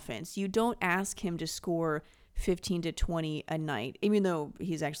on offense. You don't ask him to score 15 to 20 a night, even though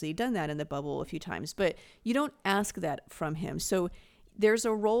he's actually done that in the bubble a few times. But you don't ask that from him. So there's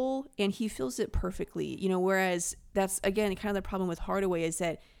a role, and he fills it perfectly. Whereas that's, again, kind of the problem with Hardaway is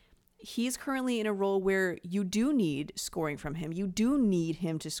that he's currently in a role where you do need scoring from him. You do need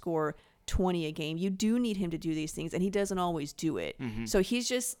him to score 20 a game. You do need him to do these things, and he doesn't always do it. So he's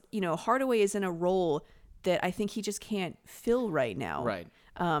just, Hardaway is in a role that I think he just can't fill right now. Right.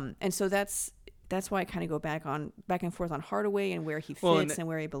 And so that's why I kind of go back and forth on Hardaway and where he fits and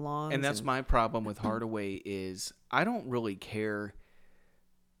where he belongs. And that's my problem with Hardaway is I don't really care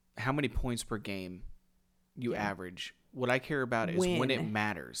how many points per game you average. What I care about is when it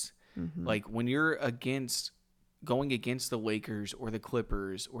matters. Like when you're going against the Lakers or the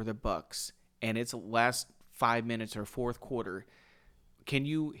Clippers or the Bucks, and it's the last 5 minutes or fourth quarter, can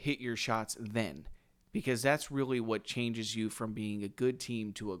you hit your shots then? Because that's really what changes you from being a good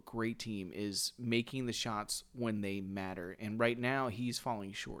team to a great team is making the shots when they matter. And right now, he's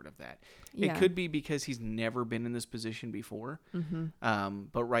falling short of that. It could be because he's never been in this position before.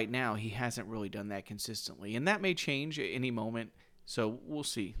 But right now, he hasn't really done that consistently. And that may change at any moment. So we'll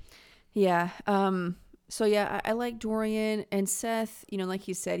see. Yeah. I like Dorian and Seth. Like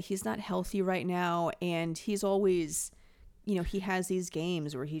you said, he's not healthy right now. And he's always, he has these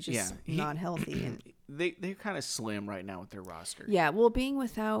games where he's just not healthy. And they're kind of slim right now with their roster. Yeah, well, being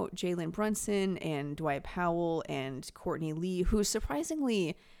without Jalen Brunson and Dwight Powell and Courtney Lee, who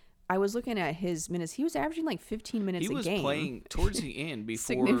surprisingly, I was looking at his minutes. He was averaging like 15 minutes a game. He was playing towards the end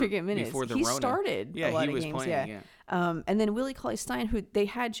before significant minutes. Before the he Rona. Started a lot of games. Playing, and then Willie Cauley-Stein, who they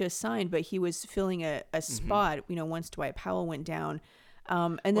had just signed, but he was filling a spot. Once Dwight Powell went down,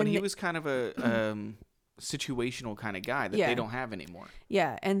 and then he was kind of a situational kind of guy that they don't have anymore.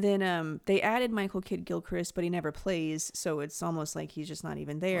 Yeah, and then they added Michael Kidd-Gilchrist, but he never plays, so it's almost like he's just not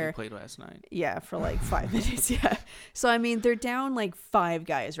even there. He played last night. Yeah, for like 5 minutes. Yeah, so I mean they're down like 5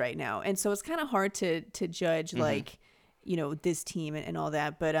 guys right now, and so it's kind of hard to judge like this team and all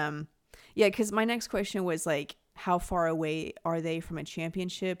that. But because my next question was like how far away are they from a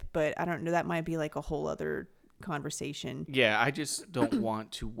championship? But I don't know. That might be like a whole other conversation. Yeah, I just don't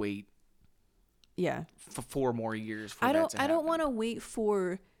want to wait. Yeah, for 4 more years. For I don't want to wait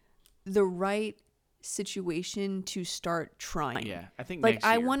for the right situation to start trying. Yeah, I think like next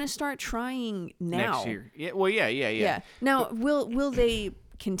year. I want to start trying now. Next year. Yeah. Well, yeah. Now, will they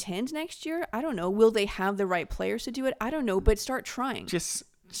contend next year? I don't know. Will they have the right players to do it? I don't know. But start trying.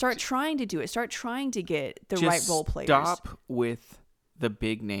 Start trying to do it. Start trying to get the right role players. Stop with the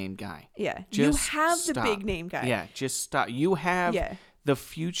big name guy. Yeah, just you have stop. the big name guy. Yeah, just stop. You have. Yeah. The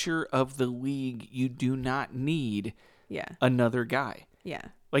future of the league, you do not need another guy. Yeah.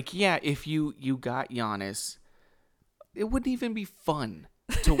 Like, if you got Giannis, it wouldn't even be fun.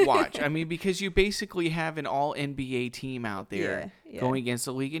 to watch. I mean, because you basically have an all NBA team out there going against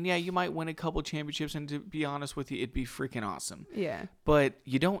the league. And yeah, you might win a couple championships. And to be honest with you, it'd be freaking awesome. Yeah. But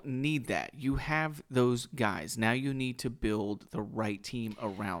you don't need that. You have those guys. Now you need to build the right team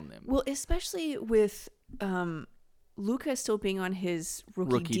around them. Well, especially with Luka still being on his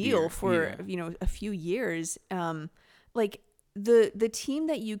rookie deal for, a few years. Like the team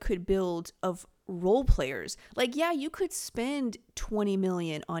that you could build of role players, like, yeah, you could spend $20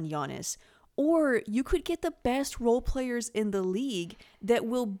 million on Giannis, or you could get the best role players in the league that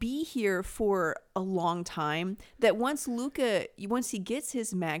will be here for a long time, that once he gets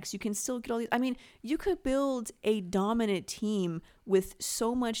his max, you can still get all these. I mean, you could build a dominant team with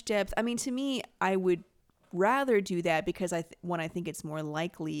so much depth. I mean, to me, I would rather do that because I think it's more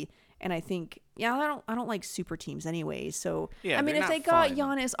likely. And I think, I don't like super teams anyway. So, I mean, if they got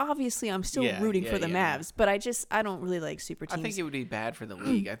Giannis, obviously I'm still rooting for the Mavs. But I don't really like super teams. I think it would be bad for the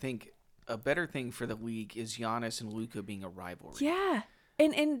league. I think a better thing for the league is Giannis and Luka being a rivalry. Yeah.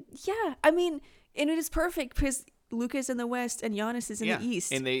 And yeah, I mean, and it is perfect because Luka's in the West and Giannis is in the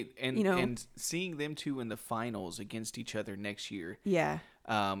East. And and seeing them two in the finals against each other next year. Yeah.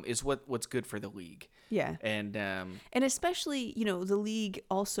 Is what's good for the league. Yeah. And especially, the league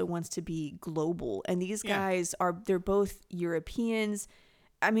also wants to be global, and these guys they're both Europeans.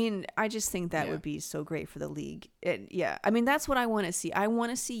 I mean, I just think that would be so great for the league. I mean, that's what I want to see. I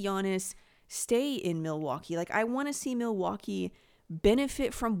want to see Giannis stay in Milwaukee. Like, I want to see Milwaukee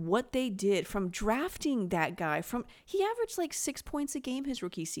benefit from what they did, from drafting that guy. He averaged like 6 points a game his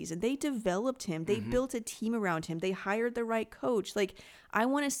rookie season. They developed him. They built a team around him. They hired the right coach. Like, I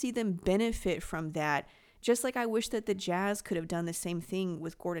want to see them benefit from that. Just like I wish that the Jazz could have done the same thing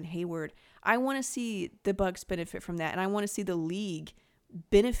with Gordon Hayward. I want to see the Bucks benefit from that, and I want to see the league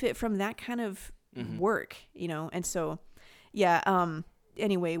benefit from that kind of work, And so,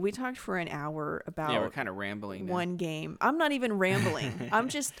 anyway, we talked for an hour about we're kind of rambling now. One game. I'm not even rambling. I'm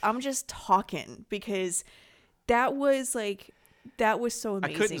just talking because that was so amazing.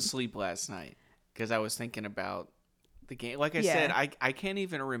 I couldn't sleep last night because I was thinking about the game. Like I said, I can't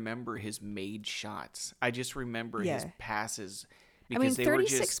even remember his made shots. I just remember his passes. I mean,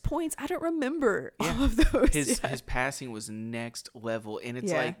 36 points. I don't remember all of those. His passing was next level, and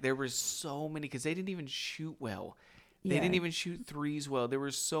it's like there were so many because they didn't even shoot well. They didn't even shoot threes well. There were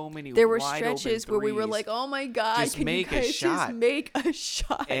so many. There were stretches where we were like, "Oh my god, just make a shot! Just make a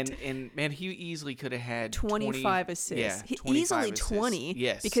shot!" And man, he easily could have had 25 assists. Yeah, easily 20.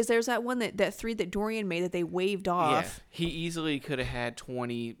 Yes, because there's that one that three that Dorian made that they waved off. Yeah, he easily could have had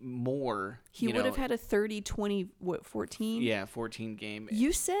 20 more. He would have had a 30-20 14. Yeah, 14 game.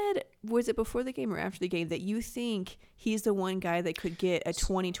 You said, was it before the game or after the game, that you think he's the one guy that could get a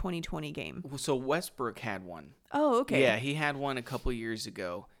 20-20-20 game? So Westbrook had one. Oh, okay. Yeah, he had one a couple years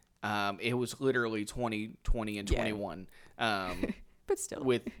ago. It was literally 20, 20, and 21. But still.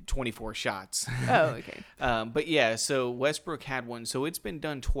 With 24 shots. Oh, okay. But yeah, so Westbrook had one. So it's been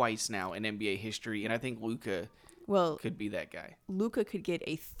done twice now in NBA history, and I think Luka could be that guy. Luka could get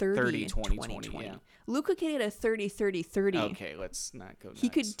a 30-20-20. Yeah. Luka could get a 30-30-30. Okay, let's not go nuts. He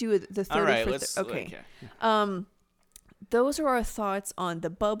could do the 30 All right, okay. Those are our thoughts on the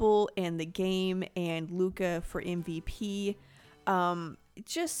bubble and the game and Luka for MVP.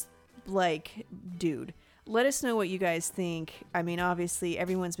 Just like, dude, let us know what you guys think. I mean, obviously,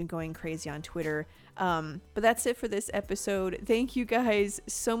 everyone's been going crazy on Twitter. But that's it for this episode. Thank you guys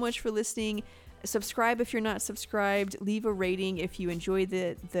so much for listening. Subscribe if you're not subscribed. Leave a rating if you enjoy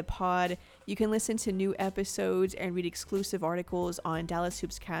the pod. You can listen to new episodes and read exclusive articles on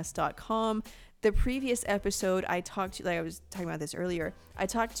DallasHoopsCast.com. The previous episode, I was talking about this earlier, I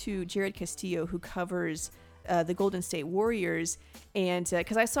talked to Jared Castillo, who covers the Golden State Warriors, and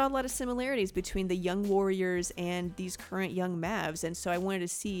because I saw a lot of similarities between the young Warriors and these current young Mavs, and so I wanted to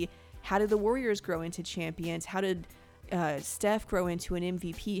see, how did the Warriors grow into champions? How did Steph grow into an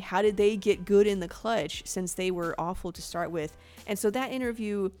MVP? How did they get good in the clutch since they were awful to start with? And so that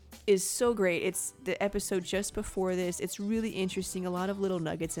interview is so great. It's the episode just before this. It's really interesting. A lot of little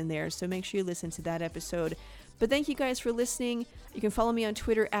nuggets in there. So make sure you listen to that episode. But thank you guys for listening. You can follow me on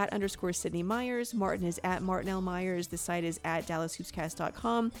Twitter @_Sydney Myers. Martin is @Martin Myers. The site is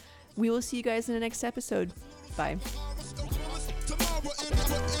 @DallasHoopsCast.com. We will see you guys in the next episode. Bye.